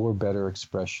a fuller, better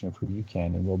expression of who you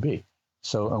can and will be.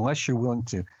 So unless you're willing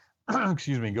to,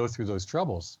 go through those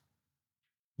troubles,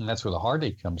 and that's where the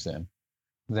heartache comes in,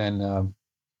 then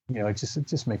it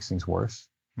just makes things worse.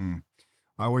 I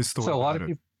always thought so a lot of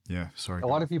people. Yeah, sorry. A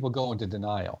lot of people go into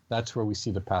denial. That's where we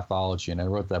see the pathology. And I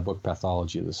wrote that book,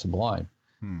 Pathology of the Sublime,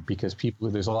 because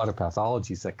there's a lot of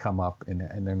pathologies that come up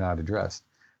and they're not addressed.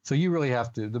 So you really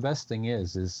have to, the best thing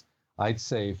is I'd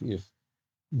say if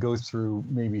go through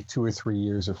maybe 2 or 3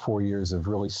 years or 4 years of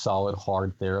really solid,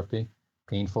 hard therapy,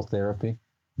 painful therapy,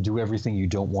 do everything you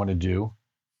don't want to do.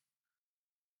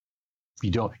 You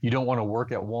don't want to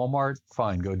work at Walmart?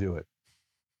 Fine, go do it.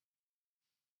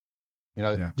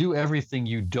 Do everything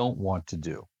you don't want to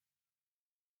do,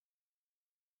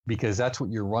 because that's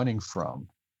what you're running from.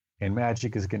 And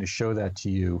magic is going to show that to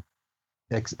you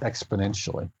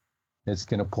exponentially. It's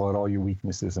going to pull out all your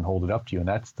weaknesses and hold it up to you. And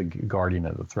that's the guardian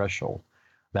of the threshold.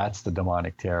 That's the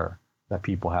demonic terror that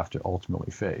people have to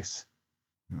ultimately face.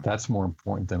 That's more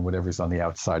important than whatever's on the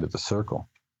outside of the circle.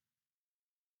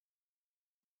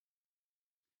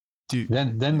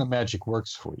 Then the magic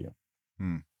works for you.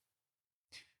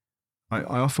 I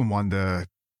often wonder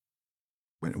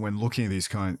when looking at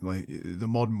these like the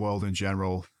modern world in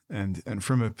general, and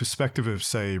from a perspective of,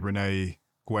 say, Renee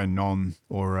Guénon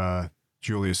or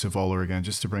Julius Evola again,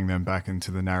 just to bring them back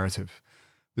into the narrative,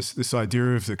 this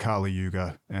idea of the Kali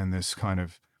Yuga and this kind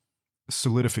of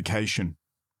solidification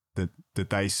that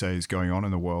they say is going on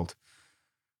in the world.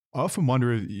 I often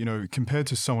wonder, compared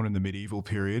to someone in the medieval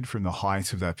period, from the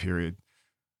height of that period,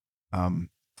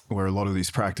 where a lot of these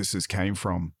practices came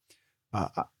from,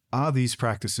 are these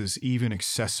practices even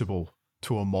accessible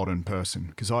to a modern person?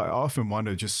 Because I often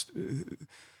wonder, just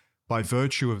by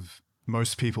virtue of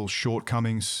most people's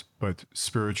shortcomings, both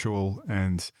spiritual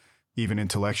and even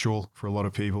intellectual for a lot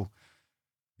of people,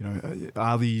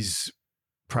 are these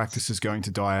practices going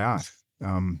to die out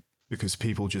because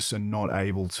people just are not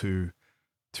able to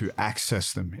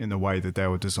access them in the way that they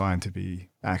were designed to be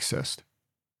accessed?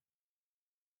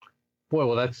 Boy,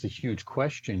 well, that's a huge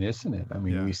question, isn't it? I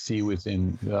mean, we see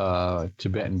within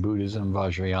Tibetan Buddhism,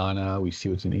 Vajrayana, we see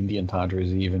within Indian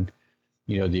Tantras even,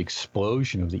 the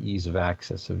explosion of the ease of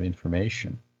access of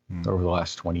information over the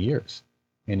last 20 years,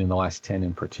 and in the last 10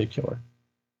 in particular.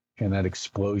 And that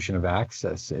explosion of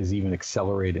access has even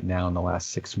accelerated now in the last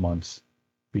 6 months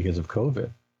because of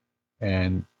COVID.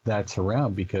 And that's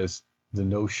around because the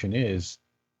notion is,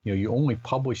 you only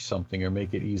publish something or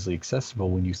make it easily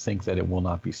accessible when you think that it will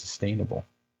not be sustainable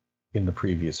in the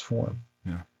previous form.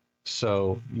 Yeah.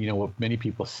 So, what many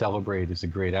people celebrate as a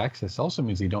great access also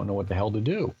means they don't know what the hell to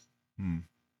do.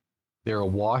 They're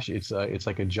awash. It's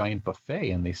like a giant buffet,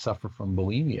 and they suffer from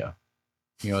bulimia.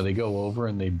 They go over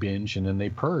and they binge and then they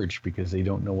purge because they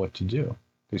don't know what to do.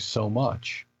 There's so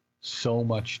much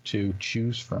to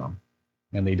choose from,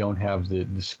 and they don't have the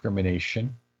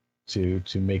discrimination to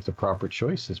make the proper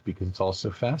choices because it's all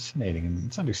so fascinating and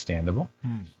it's understandable.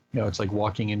 It's like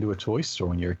walking into a toy store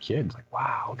when you're a kid. It's like,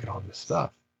 wow, look at all this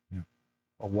stuff.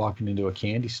 Or walking into a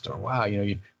candy store. Wow,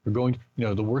 we're going.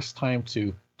 The worst time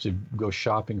to go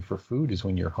shopping for food is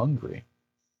when you're hungry,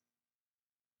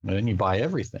 and then you buy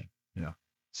everything. Yeah.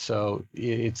 So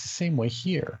it's the same way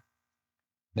here.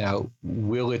 Now,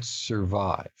 will it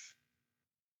survive?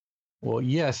 Well,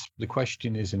 yes. The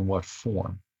question is in what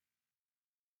form.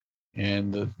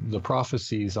 And the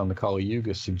prophecies on the Kali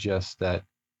Yuga suggest that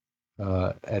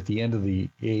at the end of the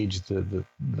age, the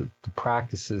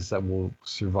practices that will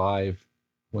survive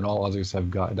when all others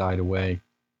have died away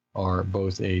are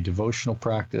both a devotional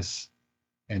practice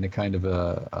and a kind of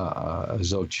a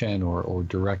Dzogchen or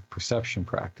direct perception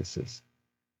practices.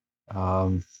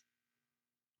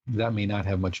 That may not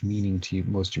have much meaning to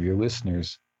most of your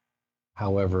listeners.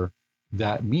 However,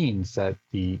 that means that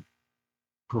the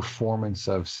performance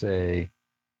of, say,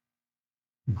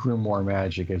 grimoire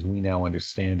magic as we now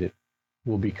understand it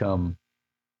will become,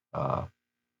 I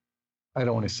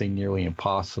don't want to say nearly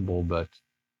impossible, but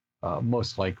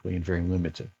most likely and very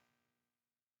limited.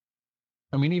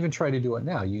 I mean, even try to do it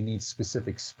now. You need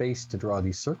specific space to draw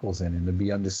these circles in and to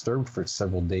be undisturbed for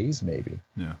several days, maybe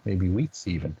weeks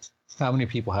even. How many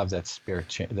people have that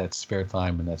that spare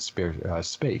time and that spare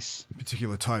space?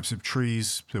 Particular types of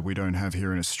trees that we don't have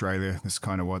here in Australia. That's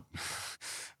kind of what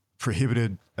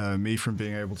prohibited me from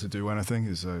being able to do anything.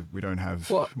 Is we don't have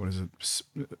Well, what is it,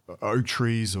 oak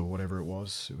trees or whatever it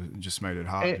was. It just made it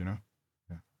hard, and, you know.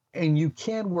 Yeah. and you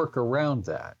can work around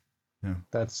that. Yeah.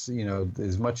 That's,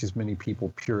 as much as many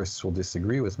people, purists, will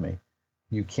disagree with me,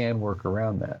 you can work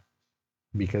around that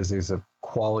because there's a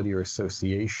quality or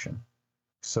association.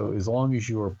 So as long as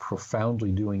you are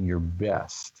profoundly doing your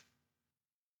best,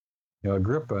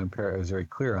 Agrippa and is very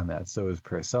clear on that. So is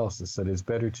Paracelsus, that it's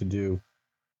better to do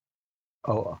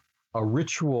a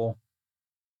ritual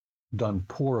done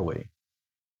poorly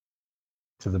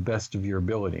to the best of your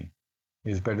ability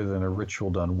is better than a ritual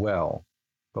done well,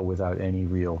 but without any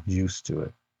real juice to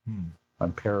it.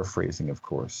 I'm paraphrasing, of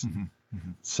course.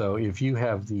 So if you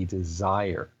have the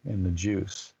desire and the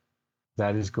juice,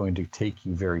 that is going to take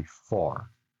you very far.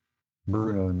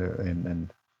 Bruno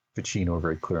and Ficino are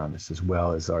very clear on this, as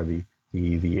well as are the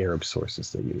Arab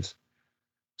sources they use.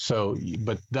 So,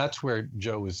 but that's where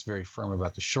Joe is very firm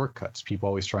about the shortcuts. People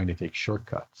always trying to take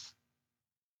shortcuts.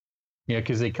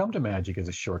 Because they come to magic as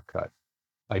a shortcut.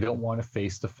 I don't want to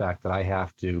face the fact that I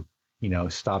have to,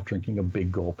 stop drinking a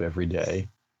big gulp every day,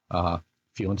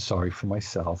 feeling sorry for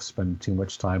myself, spending too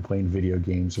much time playing video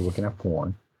games or looking at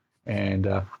porn. And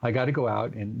I got to go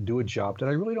out and do a job that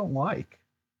I really don't like.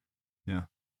 Yeah.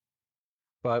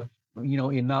 But,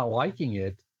 in not liking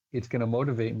it, it's going to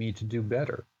motivate me to do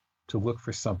better, to look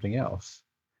for something else.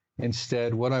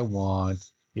 Instead, what I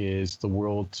want is the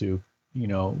world to,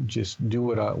 just do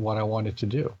what I want it to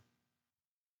do.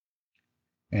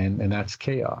 And that's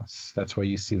chaos. That's why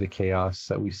you see the chaos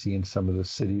that we see in some of the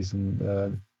cities in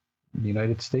the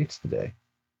United States today.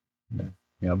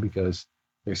 Because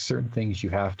there's certain things you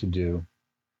have to do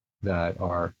that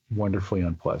are wonderfully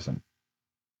unpleasant.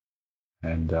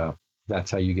 And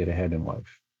that's how you get ahead in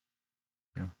life.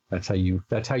 Yeah. That's how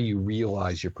you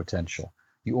realize your potential.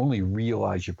 You only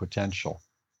realize your potential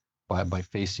by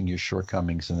facing your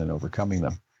shortcomings and then overcoming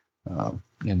them.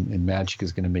 And magic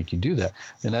is going to make you do that.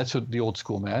 And that's what the old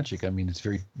school magic, it's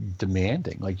very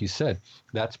demanding. Like you said,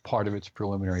 that's part of its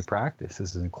preliminary practice,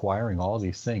 is acquiring all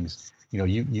these things.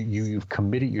 You've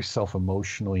committed yourself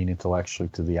emotionally and intellectually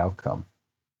to the outcome.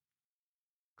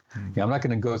 I'm not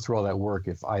going to go through all that work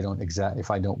if I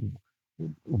don't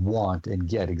want and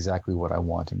get exactly what I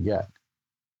want and get.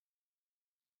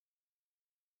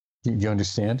 Do you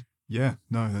understand? Yeah,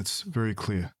 no, that's very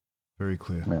clear. Very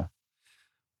clear. Yeah.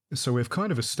 So we've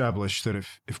kind of established that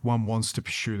if one wants to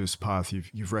pursue this path,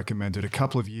 you've recommended a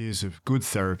couple of years of good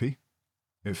therapy,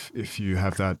 if you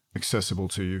have that accessible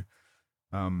to you.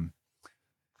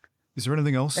 Is there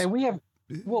anything else? And we have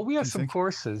some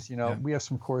courses, Yeah. We have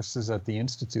some courses at the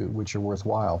Institute which are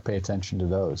worthwhile. Pay attention to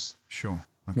those. Sure.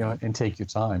 Okay. And take your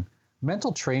time.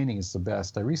 Mental training is the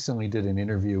best. I recently did an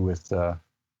interview with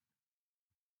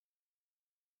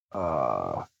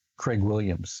Craig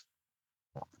Williams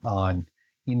on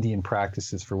Indian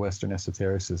practices for Western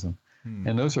esotericism.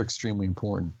 And those are extremely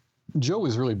important. Joe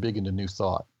was really big into New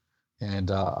Thought.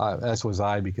 And as was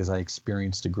I, because I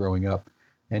experienced it growing up.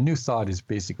 And New Thought is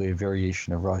basically a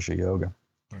variation of Raja Yoga.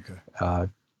 Okay.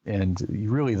 And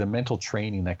really the mental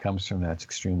training that comes from that's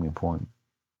extremely important.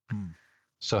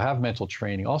 So have mental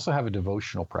training. Also have a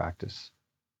devotional practice.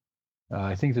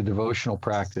 I think the devotional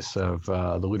practice of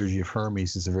the Liturgy of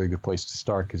Hermes is a very good place to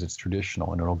start because it's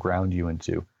traditional and it'll ground you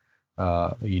into,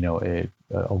 a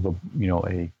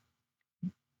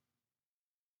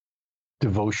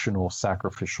devotional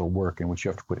sacrificial work in which you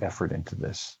have to put effort into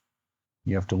this.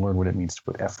 You have to learn what it means to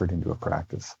put effort into a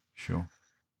practice. Sure.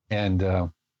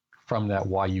 And from that,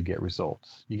 why you get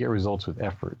results. You get results with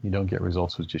effort. You don't get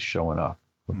results with just showing up,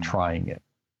 with trying it.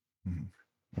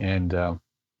 And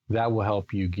that will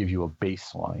help you, give you a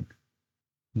baseline.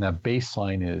 And that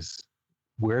baseline is,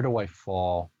 where do I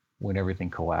fall when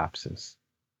everything collapses?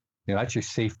 That's your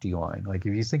safety line. Like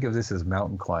if you think of this as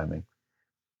mountain climbing,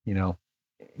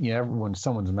 when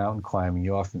someone's mountain climbing,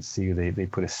 you often see they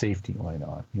put a safety line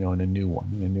on, and a new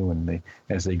one,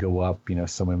 as they go up,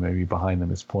 someone maybe behind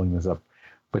them is pulling this up.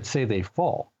 But say they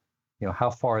fall, how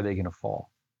far are they going to fall?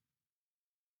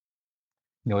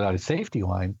 Without a safety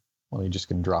line, well, they're just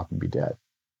going to drop and be dead.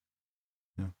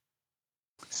 Yeah.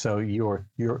 So your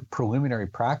preliminary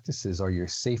practices are your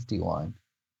safety line.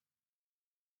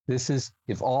 This is,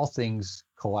 if all things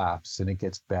collapse and it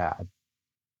gets bad,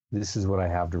 this is what I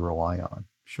have to rely on.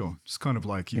 Sure. It's kind of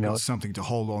like you've got something to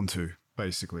hold on to,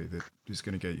 basically, that is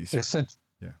going to get you through.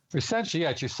 Essentially,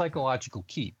 it's your psychological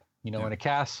keep. In a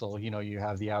castle, you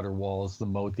have the outer walls, the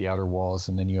moat, the outer walls,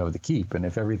 and then you have the keep. And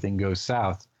if everything goes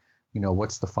south,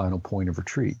 what's the final point of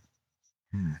retreat?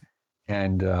 Hmm.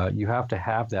 And you have to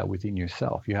have that within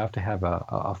yourself. You have to have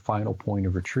a final point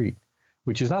of retreat,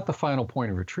 which is not the final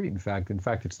point of retreat. In fact,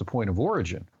 it's the point of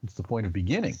origin. It's the point of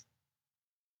beginning.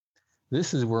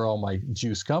 This is where all my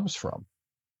juice comes from.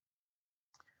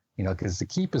 Because the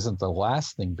keep isn't the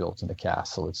last thing built in a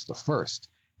castle, it's the first.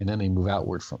 And then they move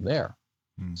outward from there.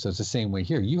 Hmm. So it's the same way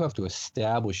here. You have to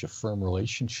establish a firm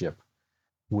relationship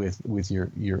with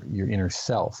your inner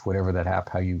self, whatever that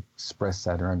how you express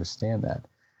that or understand that.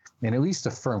 And at least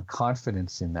a firm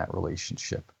confidence in that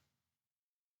relationship.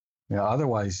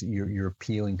 Otherwise you're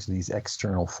appealing to these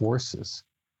external forces.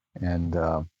 And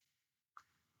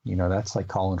that's like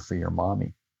calling for your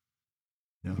mommy.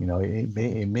 Yeah.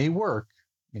 It may work.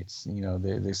 It's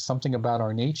there's something about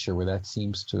our nature where that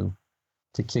seems to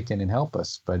kick in and help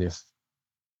us. But if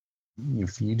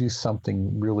you do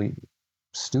something really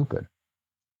stupid,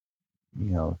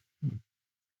 you'll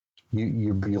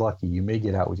be lucky. You may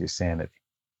get out with your sanity.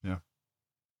 Yeah.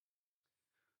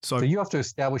 So you have to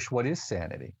establish what is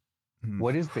sanity.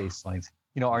 What is baselines?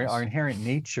 Our inherent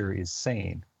nature is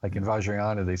sane. Like in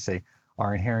Vajrayana, they say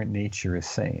our inherent nature is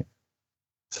sane.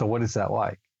 So what is that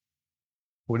like?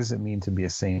 What does it mean to be a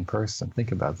sane person?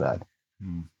 Think about that.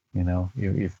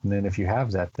 If you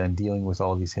have that, then dealing with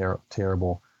all these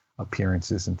terrible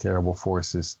appearances and terrible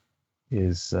forces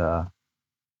is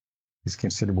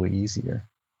considerably easier,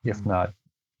 if not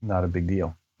a big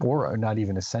deal, or not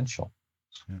even essential.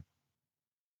 Yeah.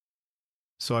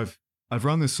 So I've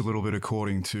run this a little bit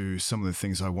according to some of the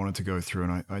things I wanted to go through,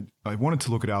 and I wanted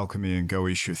to look at alchemy and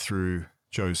Goetia through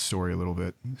Joe's story a little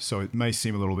bit. So it may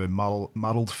seem a little bit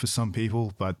muddled for some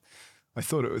people, but I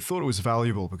thought it was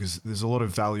valuable because there's a lot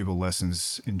of valuable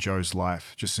lessons in Joe's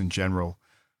life, just in general.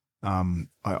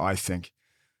 I think.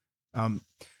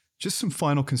 Just some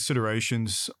final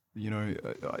considerations.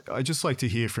 I just like to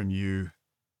hear from you.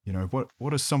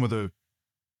 What are some of the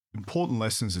important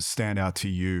lessons that stand out to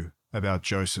you about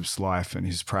Joseph's life and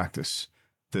his practice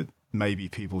that maybe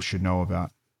people should know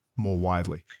about more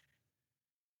widely?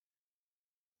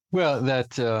 Well,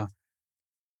 that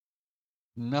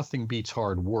nothing beats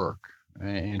hard work.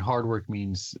 And hard work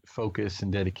means focus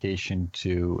and dedication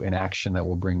to an action that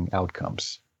will bring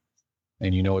outcomes.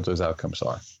 And you know what those outcomes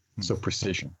are. So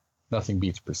precision. Nothing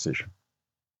beats precision.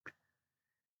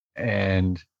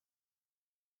 And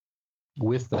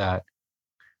with that,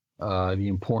 the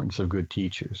importance of good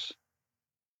teachers.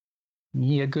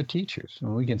 He had good teachers.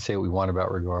 And we can say what we want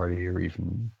about Regardie or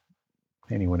even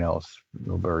anyone else,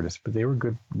 Robertus, but they were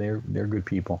good. They're good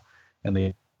people, and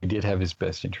they did have his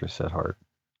best interests at heart.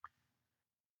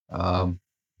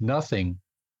 Nothing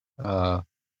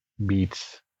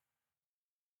beats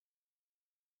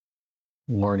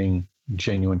learning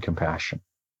genuine compassion,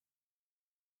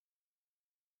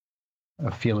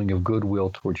 a feeling of goodwill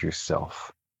towards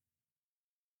yourself,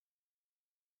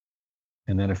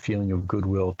 and then a feeling of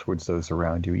goodwill towards those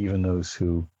around you, even those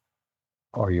who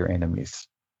are your enemies.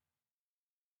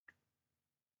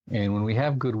 And when we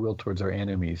have goodwill towards our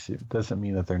enemies, it doesn't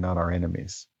mean that they're not our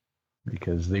enemies,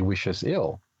 because they wish us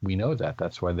ill. We know that.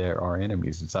 That's why they're our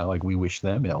enemies. It's not like we wish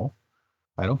them ill.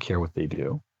 I don't care what they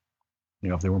do.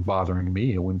 If they weren't bothering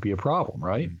me, it wouldn't be a problem,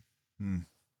 right? Mm-hmm.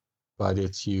 But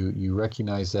it's you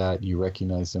recognize that, you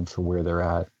recognize them for where they're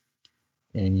at,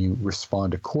 and you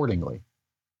respond accordingly.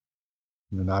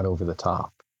 Not over the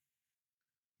top.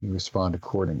 You respond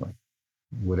accordingly,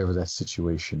 whatever that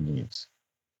situation needs.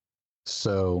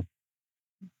 So,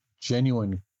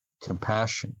 genuine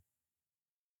compassion,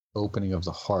 opening of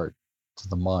the heart to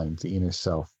the mind, the inner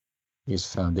self, is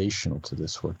foundational to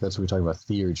this work. That's what we talk about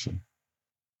theurgy.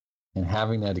 And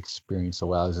having that experience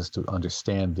allows us to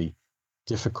understand the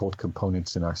difficult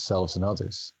components in ourselves and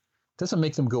others. It doesn't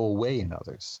make them go away in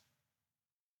others.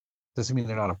 It doesn't mean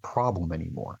they're not a problem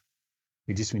anymore.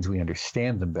 It just means we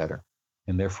understand them better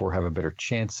and therefore have a better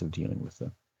chance of dealing with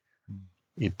them.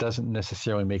 It doesn't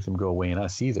necessarily make them go away in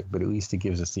us either, but at least it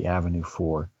gives us the avenue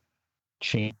for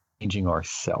changing our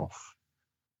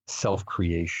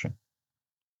self-creation.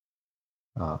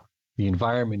 The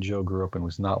environment Joe grew up in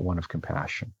was not one of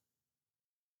compassion.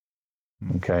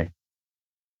 Okay?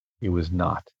 It was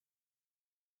not.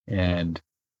 And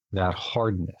that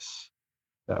hardness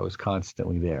that was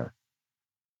constantly there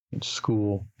in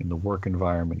school, in the work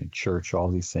environment, in church,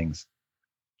 all these things,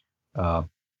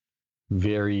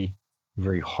 very,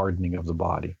 very hardening of the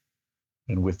body.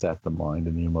 And with that, the mind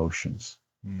and the emotions.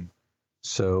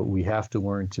 So we have to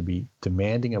learn to be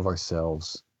demanding of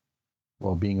ourselves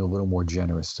while being a little more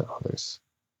generous to others.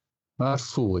 Not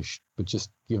foolish, but just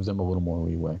give them a little more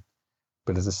leeway.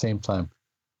 But at the same time,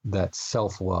 that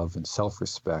self-love and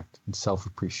self-respect and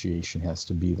self-appreciation has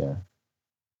to be there.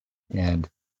 And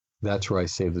that's where I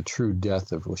say the true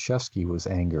death of Leshevsky was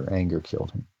anger. Anger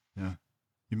killed him. Yeah.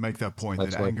 You make that point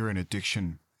That's that why, anger and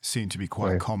addiction seem to be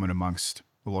quite right, common amongst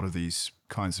a lot of these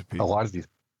kinds of a people. lot of these,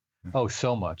 Yeah. oh,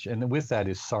 so much. And with that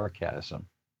is sarcasm.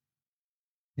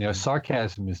 You know,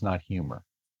 sarcasm is not humor.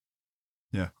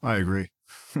 Yeah, I agree.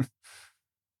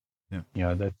 Yeah. You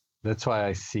know, that's why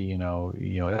I see,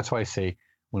 that's why I say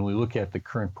when we look at the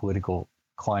current political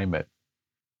climate,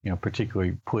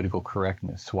 particularly political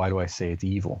correctness, why do I say it's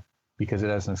evil? Because it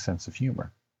has no sense of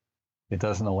humor. It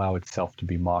doesn't allow itself to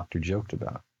be mocked or joked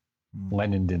about.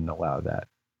 Lenin didn't allow that.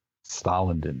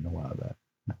 Stalin didn't allow that.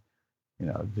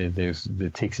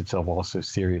 It takes itself also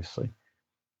seriously.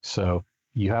 So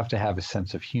you have to have a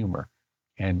sense of humor.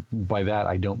 And by that,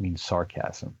 I don't mean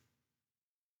sarcasm.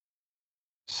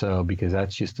 So, because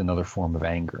that's just another form of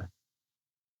anger.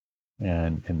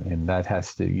 And that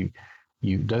has to,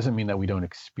 you doesn't mean that we don't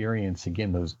experience,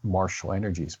 again, those martial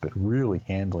energies, but really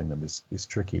handling them is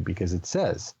tricky, because it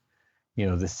says,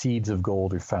 the seeds of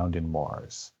gold are found in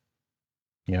Mars.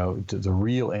 The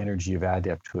real energy of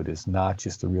adepthood is not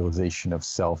just the realization of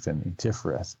self and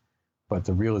Tiferet, but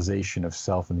the realization of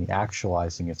self and the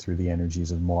actualizing it through the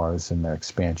energies of Mars and their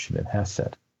expansion at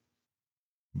Hesed.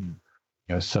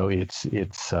 So it's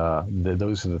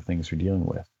those are the things we're dealing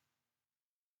with.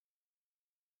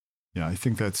 Yeah, I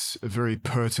think that's a very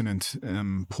pertinent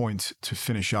point to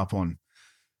finish up on,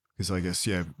 because I guess,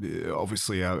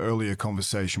 obviously our earlier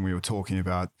conversation we were talking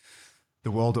about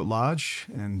the world at large,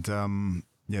 and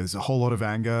there's a whole lot of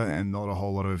anger and not a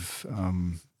whole lot of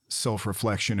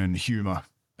self-reflection and humor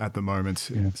at the moment.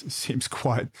 Yeah. It seems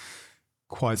quite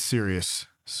serious.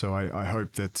 So I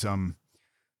hope that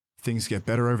things get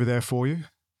better over there for you.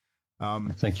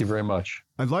 Thank you very much.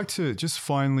 I'd like to just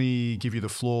finally give you the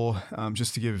floor,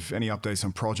 just to give any updates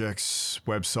on projects,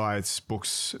 websites,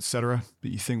 books, etc., that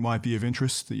you think might be of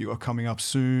interest, that you are coming up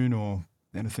soon, or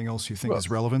anything else you think is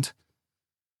relevant.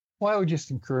 Well, I would just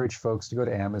encourage folks to go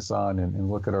to Amazon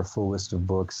and look at our full list of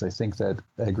books. I think that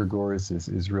egregores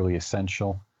is really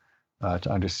essential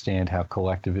to understand how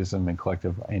collectivism and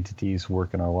collective entities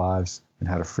work in our lives and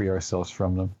how to free ourselves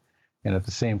from them. And at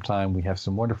the same time, we have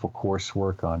some wonderful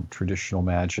coursework on traditional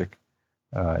magic,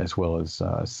 as well as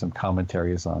some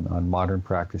commentaries on modern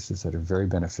practices that are very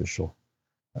beneficial,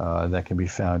 that can be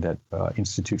found at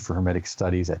Institute for Hermetic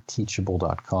Studies at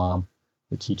teachable.com,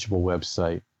 the Teachable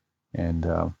website. And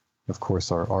of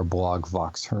course, our blog,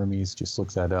 Vox Hermes, just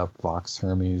look that up, Vox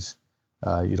Hermes.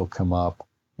 It'll come up.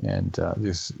 And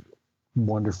there's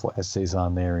wonderful essays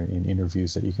on there and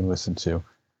interviews that you can listen to.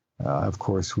 Of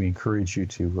course, we encourage you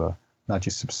to not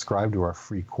just subscribe to our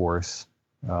free course,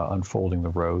 Unfolding the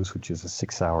Rose, which is a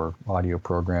 6-hour audio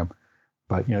program,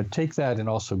 but take that and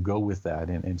also go with that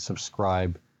and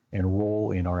subscribe,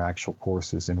 enroll in our actual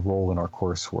courses, enroll in our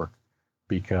coursework,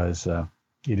 because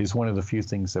it is one of the few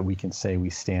things that we can say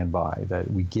we stand by,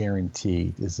 that we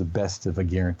guarantee is the best of a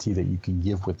guarantee that you can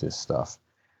give with this stuff.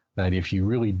 That if you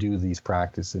really do these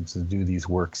practices and do these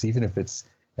works, even if it's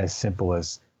as simple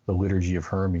as the Liturgy of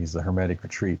Hermes, the Hermetic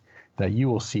Retreat, that you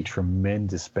will see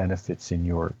tremendous benefits in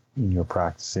your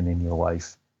practice and in your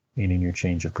life and in your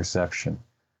change of perception,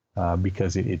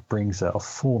 because it brings a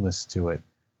fullness to it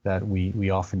that we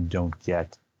often don't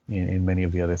get in many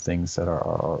of the other things that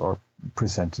are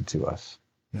presented to us.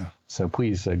 Yeah. So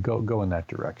please go in that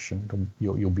direction.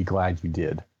 You'll be glad you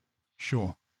did.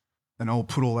 Sure. And I'll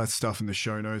put all that stuff in the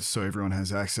show notes so everyone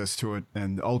has access to it.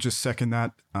 And I'll just second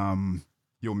that.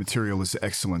 Your material is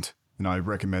excellent, and I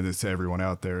recommend it to everyone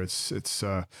out there. It's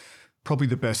probably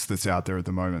the best that's out there at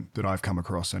the moment that I've come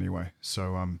across anyway.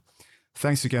 So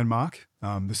thanks again, Mark.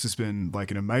 This has been like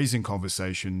an amazing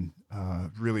conversation.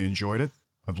 Really enjoyed it.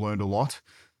 I've learned a lot.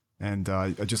 And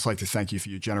I'd just like to thank you for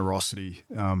your generosity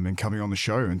in coming on the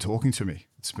show and talking to me.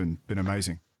 It's been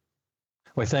amazing.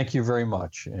 Well, thank you very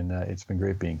much. And it's been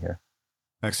great being here.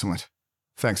 Excellent.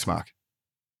 Thanks, Mark.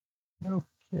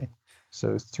 Okay.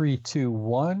 So 3, 2,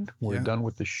 1. We're done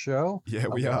with the show. Yeah,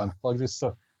 we are. Unplug this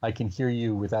so I can hear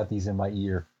you without these in my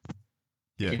ear.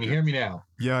 Yeah. Can you hear me now?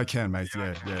 Yeah, I can, mate.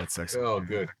 Yeah, it's excellent. Oh,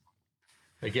 good.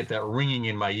 I get that ringing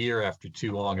in my ear after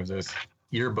too long of those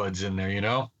earbuds in there,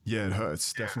 Yeah, it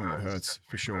hurts. Definitely, it hurts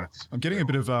for sure. I'm getting a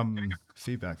bit of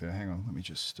feedback there. Hang on, let me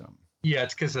just. Yeah,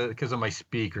 it's because of my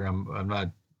speaker. I'm not.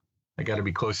 I got to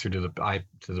be closer to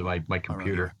my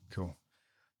computer. Right, cool.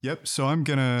 Yep. So I'm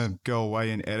gonna go away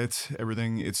and edit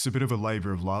everything. It's a bit of a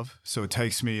labor of love, so it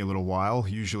takes me a little while,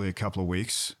 usually a couple of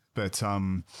weeks. But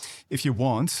if you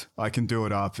want, I can do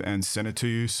it up and send it to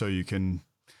you, so you can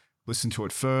listen to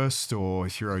it first, or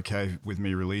if you're okay with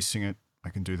me releasing it, I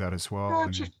can do that as well.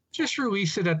 Yeah, just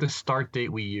release it at the start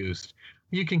date we used.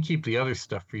 You can keep the other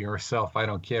stuff for yourself. I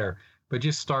don't care. But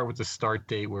just start with the start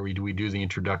date where we do the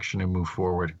introduction and move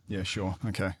forward. Yeah, sure.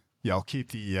 Okay. Yeah, I'll keep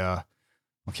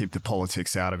the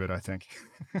politics out of it, I think.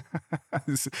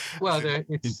 Well,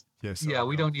 it's yes. yeah,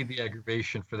 we don't need the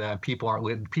aggravation for that. People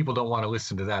don't want to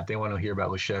listen to that. They want to hear about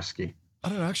Leshevsky. I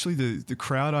don't know. Actually, the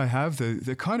crowd I have,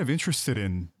 they're kind of interested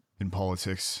in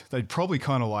politics. They'd probably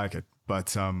kind of like it,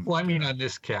 but Well, I mean, on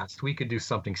this cast, we could do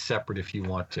something separate if you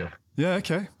want to. yeah.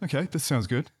 Okay. That sounds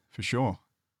good for sure.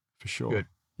 Good.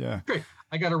 Yeah. Great.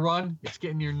 I got to run. It's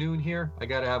getting near noon here. I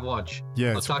got to have lunch.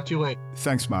 Yeah. I'll talk to you later.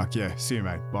 Thanks, Mark. Yeah. See you,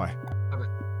 mate. Bye.